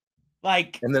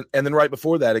 Like And then right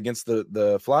before that against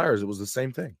the Flyers, it was the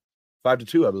same thing.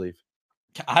 5-2, I believe.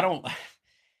 I don't.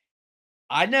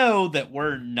 I know that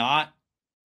we're not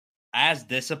as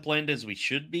disciplined as we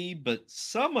should be, but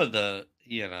some of the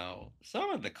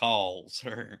calls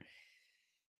are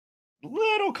a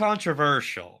little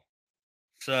controversial.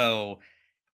 So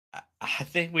I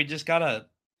think we just gotta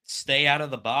stay out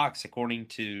of the box according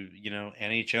to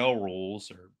NHL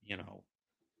rules, or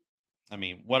I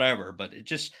mean whatever. But it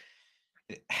just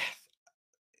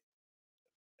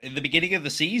in the beginning of the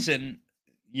season,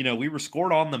 we were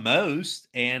scored on the most,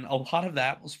 and a lot of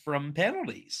that was from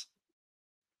penalties.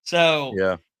 So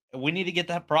Yeah. we need to get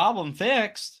that problem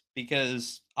fixed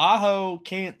because Aho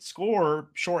can't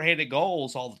score shorthanded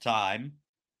goals all the time.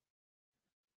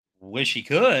 Wish he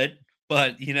could,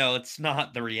 but it's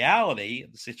not the reality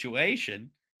of the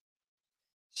situation.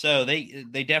 So they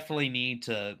definitely need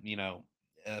to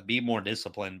be more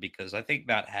disciplined, because I think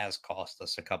that has cost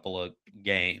us a couple of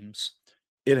games.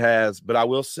 It has, but I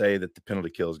will say that the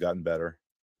penalty kill has gotten better.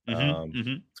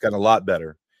 Mm-hmm. It's gotten a lot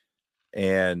better.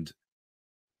 And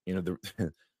the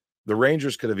the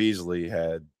Rangers could have easily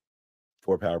had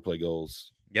 4 power play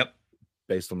goals. Yep.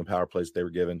 Based on the power plays they were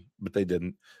given, but they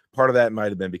didn't. Part of that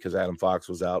might have been because Adam Fox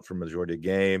was out for majority of the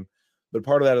game, but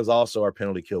part of that is also our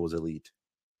penalty kill was elite.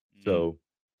 So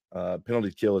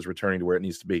penalty kill is returning to where it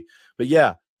needs to be. But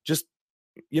yeah, just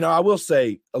I will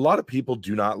say a lot of people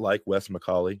do not like Wes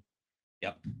McCauley.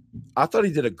 Yep. I thought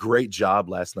he did a great job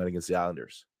last night against the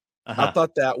Islanders. Uh-huh. I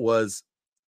thought that was,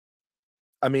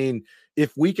 I mean,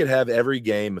 if we could have every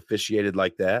game officiated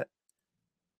like that,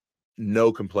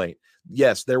 no complaint.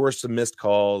 Yes, there were some missed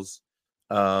calls.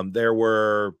 There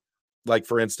were, like,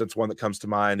 for instance, one that comes to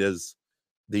mind is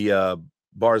the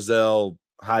Barzell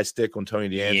high stick on Tony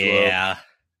DeAngelo. Yeah.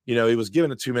 He was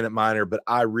given a 2-minute minor, but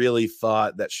I really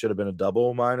thought that should have been a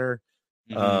double minor.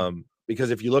 Mm-hmm.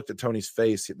 Because if you looked at Tony's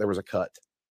face, there was a cut.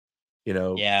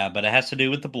 Yeah, but it has to do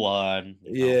with the blood.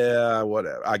 Yeah,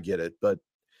 whatever. I get it. But,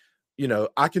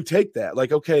 I can take that.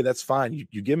 Like, okay, that's fine.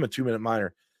 You give him a 2-minute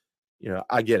minor.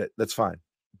 I get it. That's fine.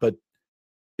 But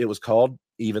it was called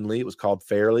evenly. It was called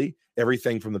fairly.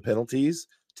 Everything from the penalties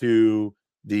to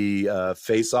the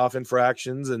face-off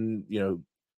infractions and,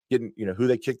 getting, who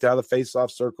they kicked out of the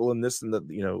face-off circle and this and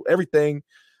the, everything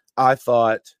I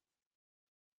thought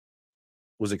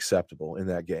was acceptable in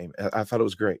that game. I thought it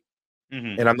was great.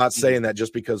 Mm-hmm. And I'm not saying that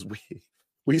just because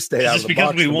we stayed out of the box.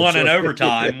 Just because we won in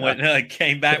overtime when it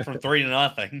came back from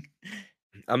 3-0.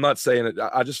 I'm not saying it.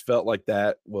 I just felt like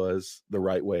that was the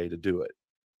right way to do it.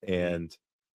 And,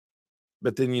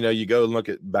 but then, you go and look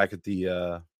back at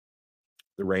the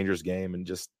Rangers game and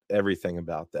just everything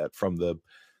about that, from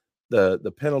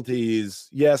the penalties.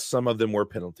 Yes, some of them were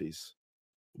penalties.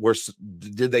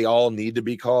 Did they all need to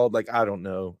be called? Like, I don't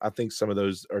know. I think some of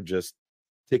those are just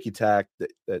ticky tack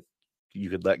that you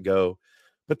could let go.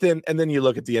 But then you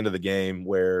look at the end of the game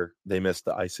where they missed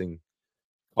the icing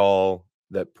call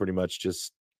that pretty much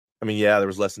just, I mean, yeah, there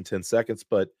was less than 10 seconds,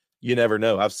 but you never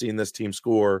know. I've seen this team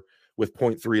score with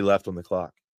 0.3 left on the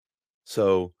clock.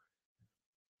 So,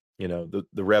 the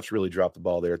refs really dropped the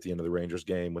ball there at the end of the Rangers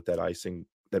game with that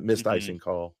missed icing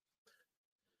call.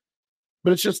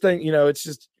 But it's just it's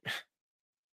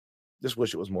just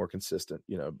wish it was more consistent,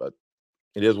 but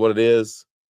it is what it is.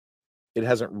 It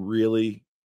hasn't really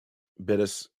bit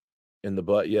us in the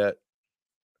butt yet.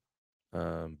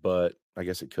 But I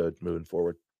guess it could moving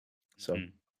forward. So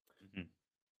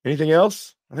anything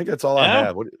else? I think that's all I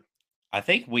have. I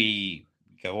think we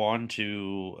go on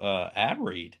to ad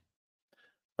read.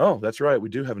 Oh, that's right. We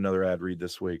do have another ad read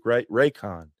this week, right?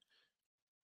 Raycon.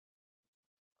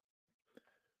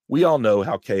 We all know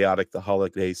how chaotic the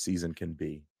holiday season can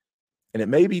be, and it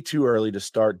may be too early to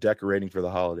start decorating for the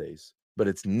holidays, but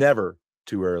it's never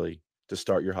too early to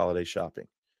start your holiday shopping.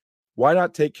 Why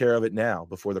not take care of it now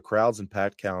before the crowds and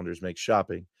packed calendars make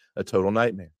shopping a total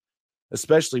nightmare,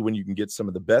 especially when you can get some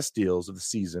of the best deals of the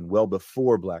season well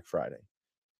before Black Friday.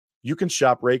 You can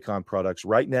shop Raycon products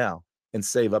right now and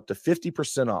save up to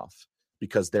 50% off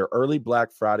because their early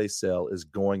Black Friday sale is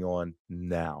going on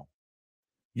now.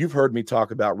 You've heard me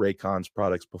talk about Raycon's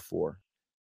products before.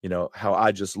 How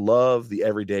I just love the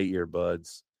everyday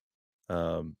earbuds.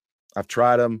 I've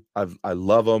tried them. I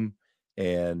love them.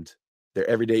 and their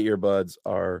everyday earbuds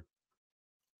are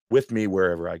with me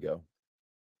wherever I go.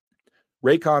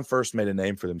 Raycon first made a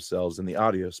name for themselves in the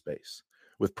audio space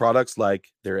with products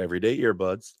like their everyday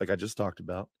earbuds, like I just talked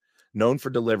about, known for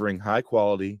delivering high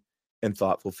quality and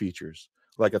thoughtful features,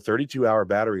 like a 32-hour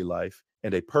battery life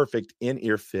and a perfect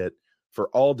in-ear fit for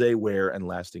all-day wear and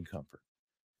lasting comfort.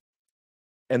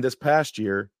 And this past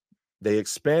year, they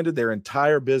expanded their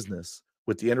entire business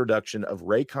with the introduction of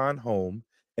Raycon Home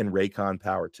and Raycon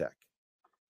PowerTech.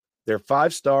 Their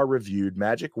 5-star reviewed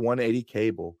Magic 180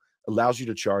 cable allows you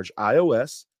to charge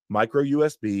iOS, micro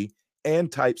USB,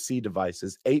 and Type-C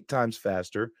devices 8 times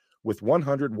faster with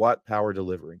 100-watt power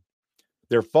delivery.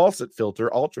 Their faucet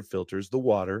filter ultra filters the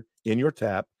water in your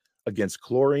tap against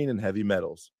chlorine and heavy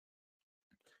metals.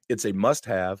 It's a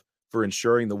must-have for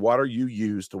ensuring the water you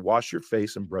use to wash your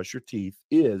face and brush your teeth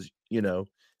is,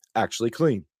 actually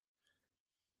clean.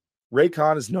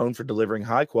 Raycon is known for delivering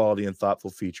high quality and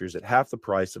thoughtful features at half the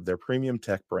price of their premium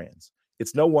tech brands.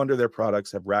 It's no wonder their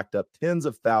products have racked up tens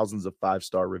of thousands of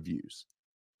 5-star reviews.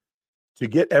 To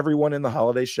get everyone in the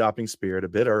holiday shopping spirit a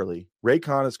bit early,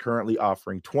 Raycon is currently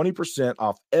offering 20%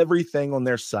 off everything on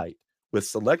their site, with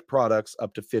select products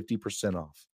up to 50%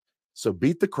 off. So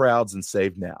beat the crowds and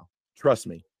save now. Trust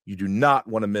me, you do not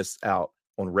want to miss out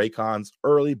on Raycon's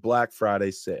early Black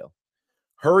Friday sale.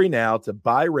 Hurry now to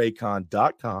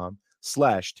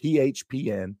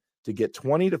buyraycon.com/THPN to get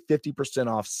 20 to 50%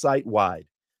 off site-wide.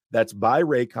 That's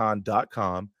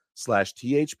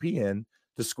buyraycon.com/THPN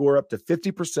to score up to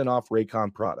 50% off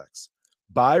Raycon products.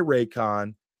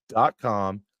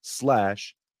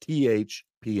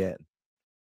 buyraycon.com/THPN.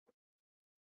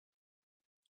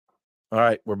 All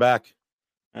right, we're back.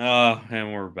 Oh,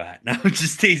 and we're back. No,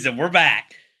 just teasing. We're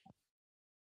back.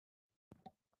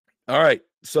 All right,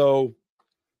 so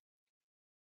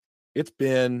it's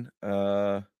been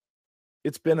a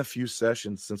few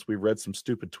sessions since we read some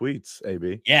stupid tweets,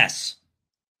 AB. Yes.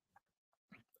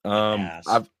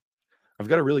 I've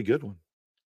got a really good one.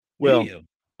 Well,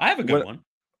 I have a good one.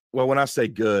 Well, when I say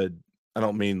good, I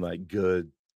don't mean like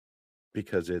good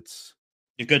because it's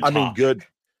a good. I mean good,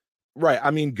 right? I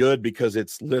mean good because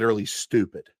it's literally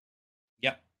stupid.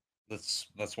 Yep, that's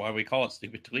why we call it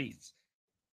stupid tweets.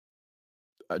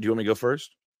 Do you want me to go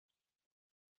first?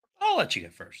 I'll let you go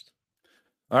first.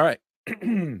 All right. Let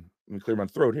me clear my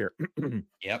throat here.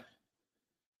 Yep.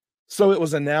 So it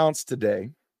was announced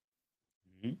today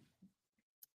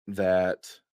that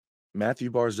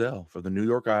Matthew Barzal for the New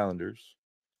York Islanders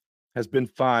has been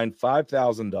fined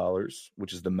 $5,000,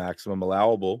 which is the maximum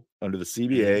allowable under the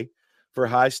CBA, for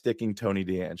high-sticking Tony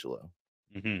DeAngelo.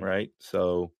 Right?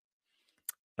 So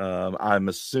I'm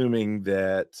assuming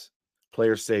that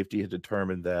player safety had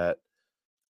determined that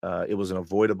it was an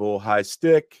avoidable high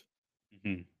stick,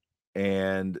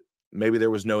 and maybe there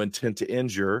was no intent to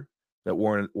injure that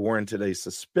warranted a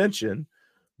suspension,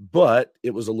 but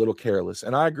it was a little careless.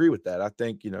 And I agree with that. I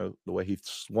think, the way he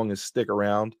swung his stick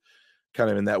around kind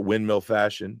of in that windmill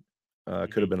fashion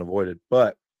could have been avoided.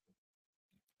 But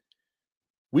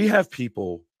we have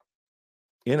people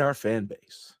in our fan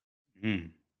base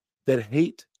that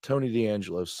hate Tony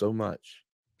DeAngelo so much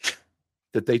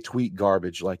that they tweet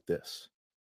garbage like this.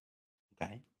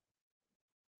 Okay.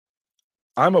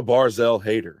 I'm a Barzal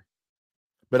hater,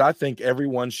 but I think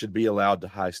everyone should be allowed to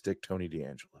high stick Tony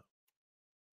DeAngelo.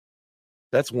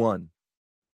 That's one.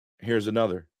 Here's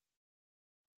another.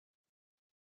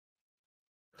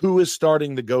 Who is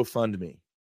starting the GoFundMe?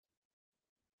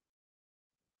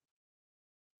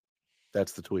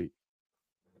 That's the tweet.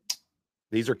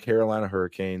 These are Carolina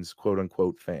Hurricanes, quote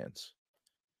unquote, fans.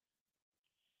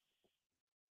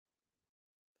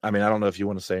 I mean, I don't know if you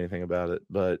want to say anything about it,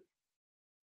 but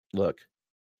look,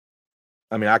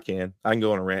 I mean, I can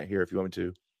go on a rant here if you want me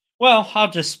to. Well, I'll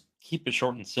just keep it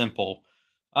short and simple.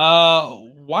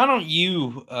 Why don't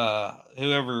you,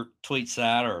 whoever tweets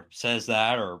that or says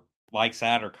that or likes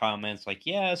that or comments like,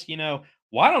 yes,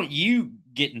 why don't you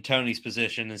get in Tony's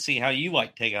position and see how you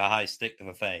like take a high stick to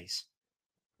the face?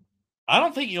 I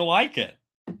don't think you'll like it.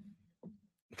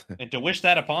 And to wish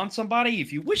that upon somebody,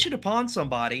 if you wish it upon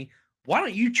somebody, why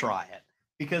don't you try it?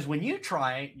 Because when you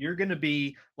try it, you're going to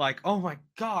be like, oh my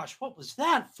gosh, what was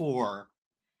that for?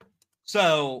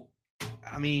 So,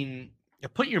 I mean,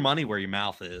 put your money where your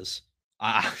mouth is.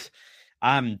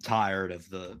 I'm tired of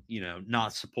the,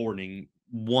 not supporting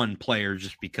one player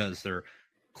just because they're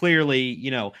clearly,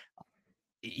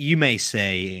 you may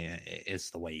say it's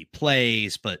the way he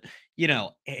plays, but,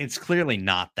 it's clearly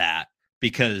not that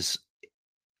because,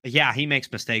 yeah, he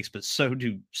makes mistakes, but so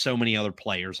do so many other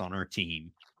players on our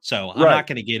team. So I'm not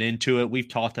going to get into it. We've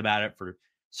talked about it for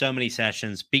so many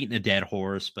sessions, beating a dead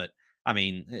horse, but I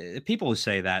mean, people who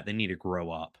say that, they need to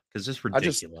grow up because it's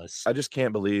ridiculous. I just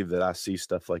can't believe that I see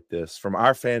stuff like this from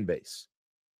our fan base,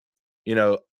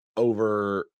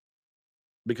 over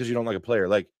because you don't like a player.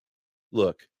 Like,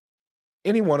 look,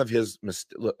 any one of his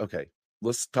look, okay,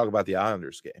 let's talk about the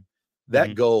Islanders game.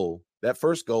 That goal, that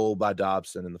first goal by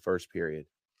Dobson in the first period.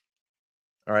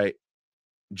 All right.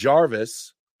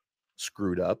 Jarvis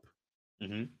screwed up,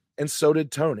 and so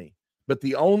did Tony. But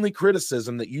the only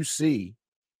criticism that you see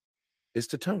is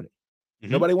to Tony.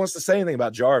 Nobody wants to say anything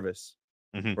about Jarvis,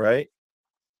 right?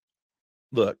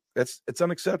 Look, it's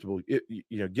unacceptable.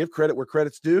 Give credit where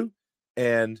credit's due,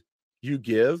 and you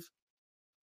give.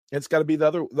 It's got to be the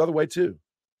other way too.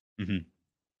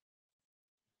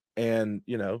 And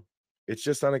it's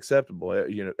just unacceptable.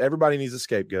 Everybody needs a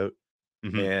scapegoat,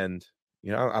 and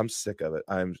I'm sick of it.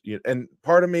 And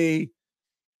part of me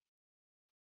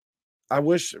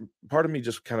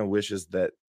just kind of wishes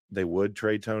that they would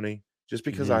trade Tony, just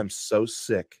because I'm so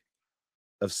sick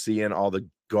of seeing all the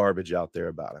garbage out there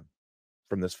about him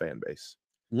from this fan base.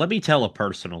 Let me tell a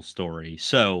personal story.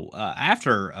 So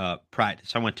after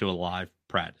practice, I went to a live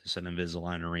practice at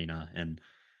Invisalign Arena, and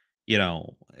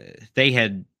they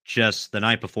had just the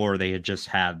night before, they had just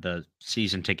had the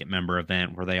season ticket member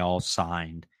event where they all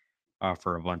signed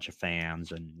for a bunch of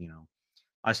fans. And,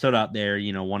 I stood out there,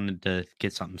 wanted to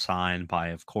get something signed by,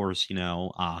 of course,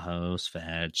 Aho,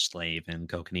 Svedge, Slavin,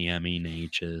 Kokoniemi,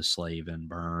 Natchez, Slavin,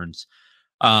 Burns.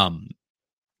 And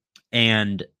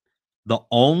the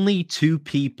only two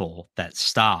people that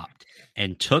stopped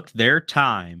and took their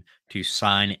time to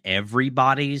sign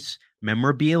everybody's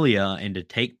memorabilia and to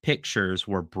take pictures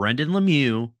were Brendan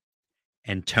Lemieux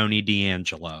and Tony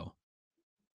DeAngelo.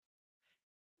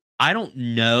 I don't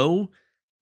know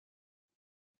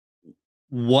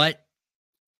what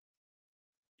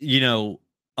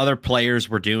other players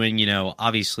were doing,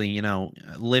 obviously,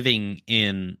 living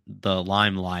in the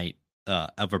limelight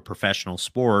of a professional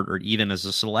sport, or even as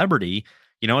a celebrity,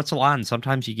 it's a lot. And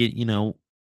sometimes you get,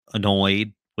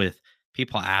 annoyed with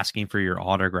people asking for your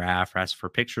autograph or ask for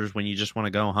pictures when you just want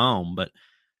to go home. But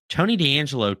Tony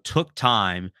DeAngelo took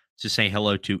time to say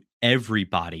hello to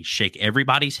everybody, shake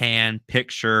everybody's hand,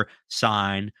 picture,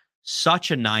 sign.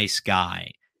 Such a nice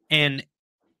guy. And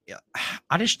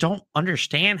I just don't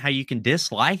understand how you can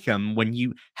dislike him when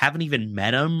you haven't even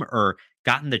met him or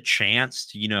gotten the chance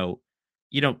to,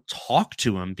 talk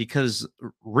to him, because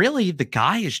really the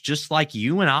guy is just like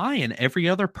you and I and every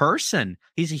other person.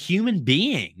 He's a human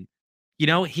being.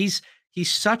 He's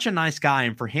such a nice guy.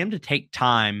 And for him to take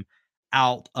time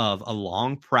out of a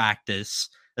long practice,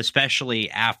 especially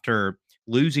after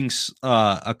losing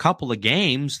a couple of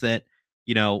games that,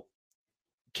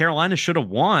 Carolina should have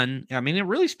won. I mean, it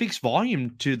really speaks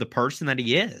volume to the person that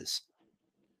he is.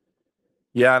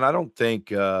 Yeah, and I don't think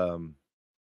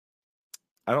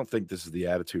this is the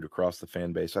attitude across the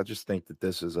fan base. I just think that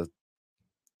this is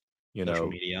social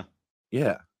media.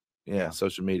 Yeah,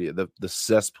 social media, the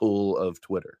cesspool of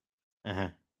Twitter.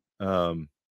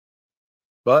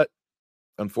 But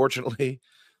unfortunately,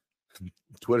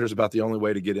 Twitter's about the only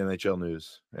way to get NHL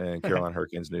news and Carolina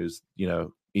Hurricanes news,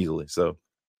 easily. So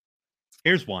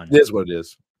here's one. It is what it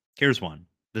is. Here's one.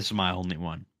 This is my only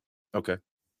one. Okay.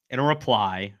 In a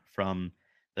reply from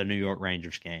the New York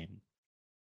Rangers game.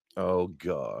 Oh,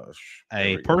 gosh.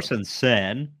 A person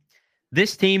said,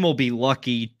 this team will be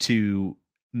lucky to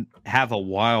have a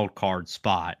wild card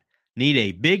spot. Need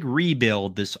a big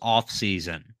rebuild this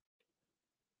offseason.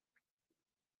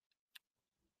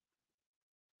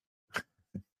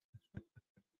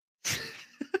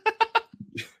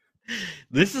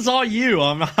 This is all you.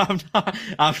 I'm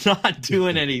not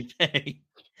doing anything.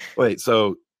 Wait,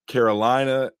 so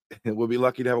Carolina will be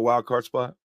lucky to have a wild card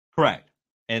spot? Correct.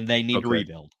 And they need to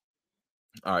rebuild.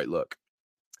 All right, look.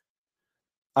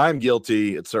 I'm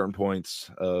guilty at certain points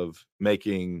of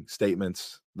making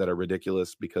statements that are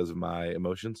ridiculous because of my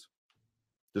emotions.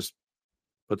 Just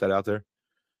put that out there.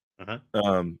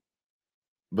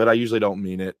 But I usually don't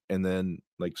mean it. And then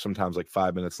sometimes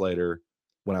 5 minutes later,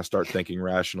 when I start thinking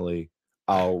rationally,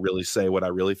 I'll really say what I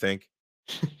really think.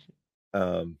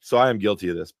 So I am guilty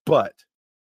of this, but,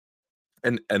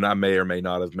 and I may or may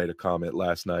not have made a comment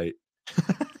last night.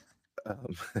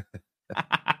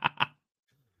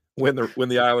 When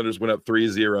the Islanders went up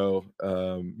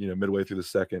 3-0, midway through the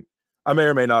second, I may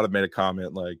or may not have made a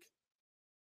comment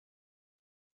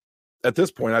at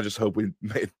this point, I just hope we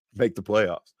make the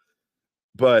playoffs.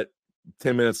 But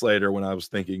 10 minutes later, when I was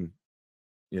thinking,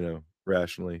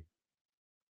 rationally,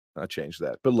 I changed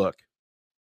that. But look,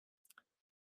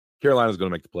 Carolina's going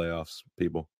to make the playoffs,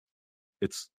 people.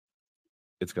 It's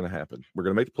going to happen. We're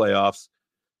going to make the playoffs.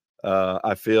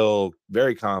 I feel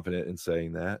very confident in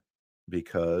saying that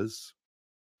because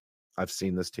I've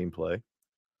seen this team play.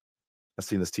 I've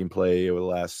seen this team play over the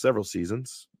last several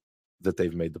seasons that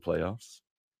they've made the playoffs.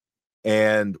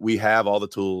 And we have all the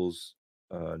tools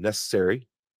necessary.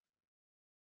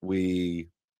 We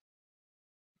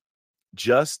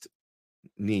just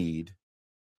need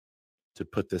to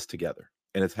put this together.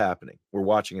 And it's happening. We're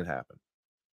watching it happen.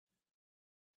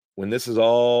 When this is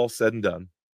all said and done,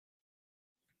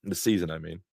 the season, I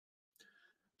mean,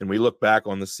 and we look back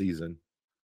on the season,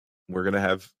 we're going to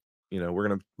have, we're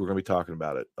going to be talking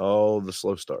about it. Oh, the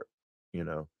slow start,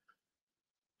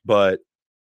 but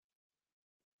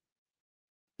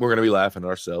we're going to be laughing at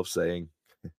ourselves saying,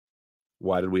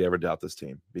 why did we ever doubt this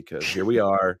team? Because here we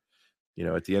are,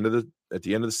 at the end of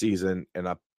the season, and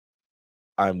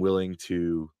I'm willing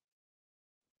to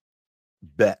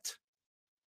bet,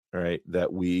 right,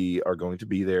 that we are going to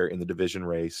be there in the division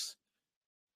race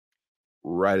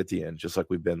right at the end, just like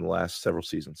we've been the last several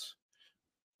seasons.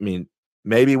 I mean,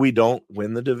 maybe we don't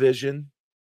win the division,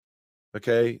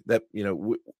 okay? That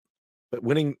but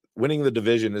winning the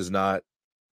division is not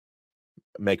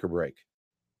make or break,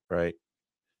 right?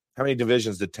 How many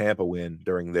divisions did Tampa win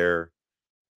during their,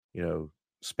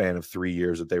 span of 3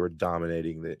 years that they were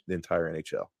dominating the entire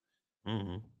NHL?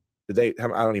 Mm-hmm. Did they?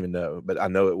 I don't even know, but I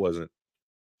know it wasn't.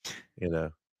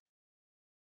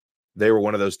 They were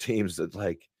one of those teams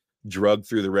that drug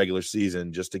through the regular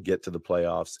season just to get to the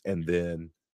playoffs and then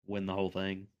win the whole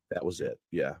thing. That was it.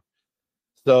 Yeah.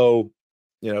 So,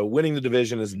 winning the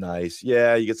division is nice.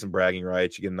 Yeah, you get some bragging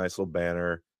rights. You get a nice little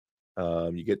banner.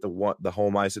 You get the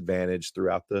home ice advantage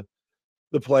throughout the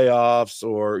playoffs,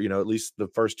 or at least the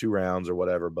first 2 rounds or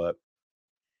whatever. But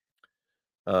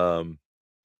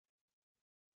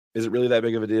is it really that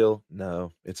big of a deal?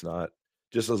 No, it's not.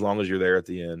 Just as long as you're there at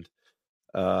the end.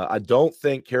 I don't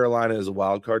think Carolina is a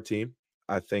wild card team.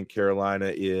 I think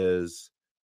Carolina is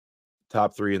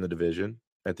top 3 in the division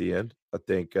at the end. I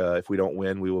think if we don't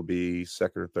win, we will be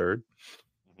second or third.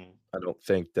 Mm-hmm. I don't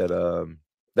think that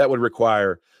that would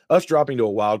require us dropping to a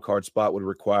wild card spot. Would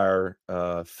require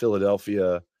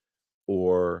Philadelphia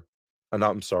or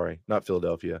not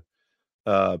Philadelphia,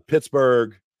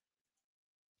 Pittsburgh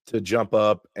to jump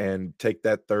up and take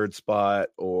that 3rd spot,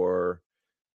 or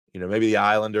maybe the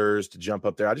Islanders to jump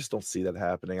up there. I just don't see that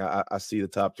happening. I see the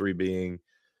top 3 being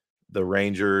the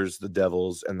Rangers, the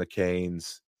Devils, and the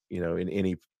Canes, in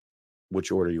any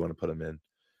which order you want to put them in.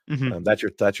 Mm-hmm. That's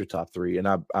your top 3. And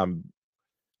I'm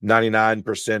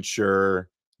 99% sure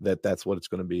that that's what it's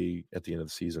going to be at the end of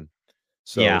the season.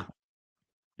 So, yeah.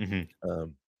 Mm-hmm.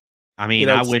 I mean,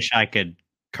 I wish I could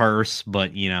curse,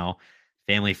 but,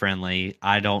 family friendly.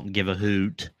 I don't give a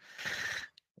hoot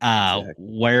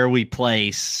where we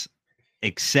place,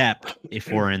 except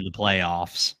if we're in the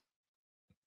playoffs.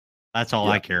 That's all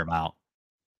I care about.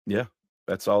 Yeah,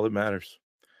 that's all that matters.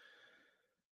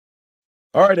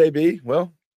 All right, AB.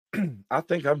 Well, I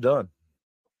think I'm done.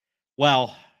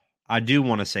 Well, I do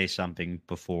want to say something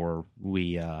before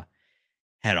we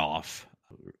head off.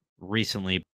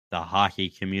 Recently, the hockey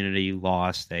community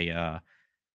lost a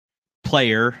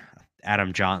player,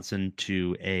 Adam Johnson,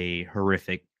 to a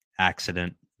horrific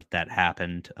accident that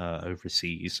happened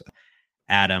overseas.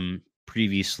 Adam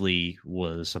previously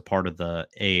was a part of the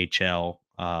AHL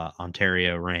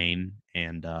Ontario Reign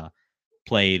and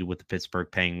played with the Pittsburgh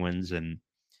Penguins. And,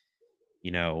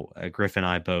 Griff and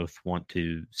I both want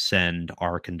to send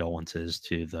our condolences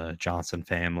to the Johnson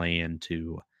family and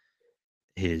to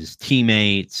his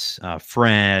teammates,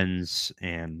 friends,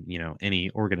 and,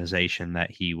 any organization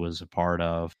that he was a part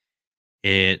of.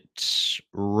 It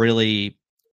really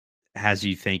has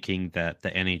you thinking that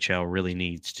the NHL really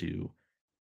needs to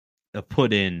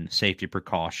put in safety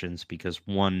precautions, because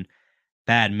one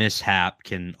bad mishap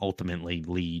can ultimately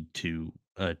lead to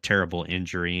a terrible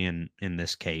injury. And in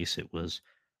this case, it was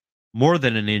more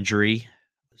than an injury.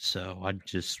 So I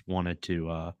just wanted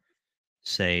to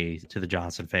say to the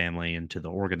Johnson family and to the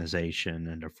organization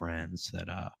and to friends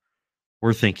that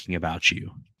we're thinking about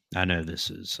you. I know this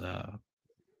is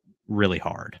really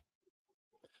hard.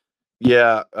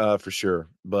 Yeah, for sure.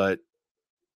 But,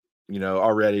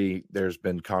 already there's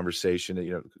been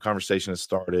conversation, conversation has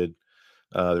started.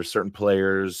 There's certain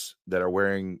players that are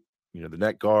wearing, the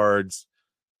neck guards.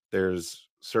 There's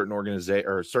certain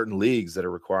certain leagues that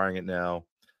are requiring it now.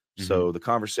 Mm-hmm. So the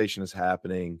conversation is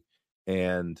happening,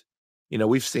 and,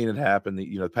 we've seen it happen.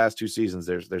 The past 2 seasons,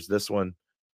 there's this one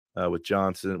with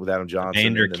Adam Johnson.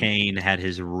 Evander Kane had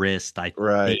his wrist.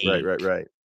 Right.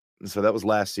 And so that was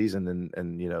last season.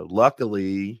 And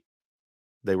luckily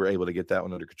they were able to get that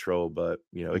one under control, but,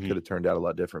 it could have turned out a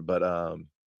lot different. But,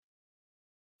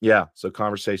 Yeah, so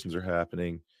conversations are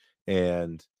happening,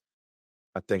 and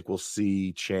I think we'll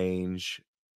see change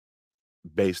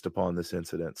based upon this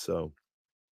incident. So,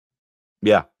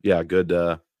 yeah,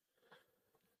 good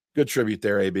tribute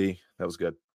there, AB. That was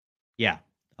good. Yeah,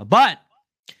 but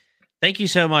thank you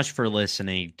so much for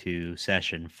listening to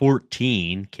session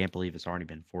 14. Can't believe it's already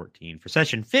been 14. For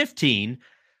session 15,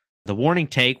 the Warning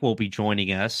Take will be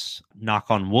joining us. Knock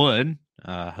on wood.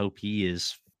 Hope he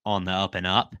is on the up and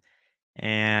up.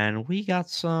 And we got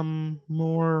some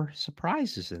more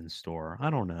surprises in store. I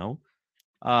don't know.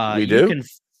 We do?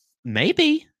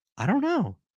 Maybe. I don't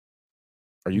know.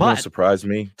 Are you going to surprise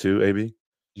me too, AB?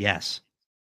 Yes.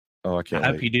 Oh, I can't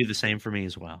wait. Hope you do the same for me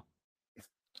as well.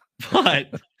 But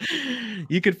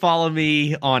you can follow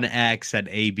me on X at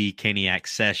ABCaniac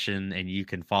Session, and you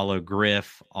can follow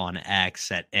Griff on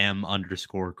X at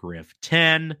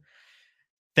M_Griff10.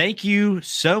 Thank you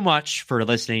so much for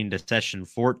listening to session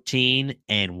 14,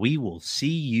 and we will see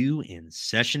you in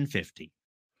session 50.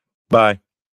 Bye.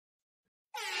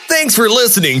 Thanks for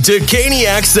listening to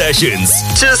Caniac Sessions.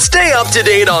 To stay up to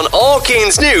date on all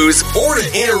Canes news or to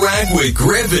interact with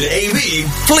Griff and AB,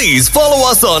 please follow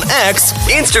us on X,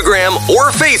 Instagram,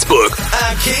 or Facebook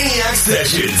at Caniac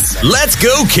Sessions. Let's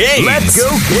go, Canes! Let's go,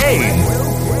 Canes!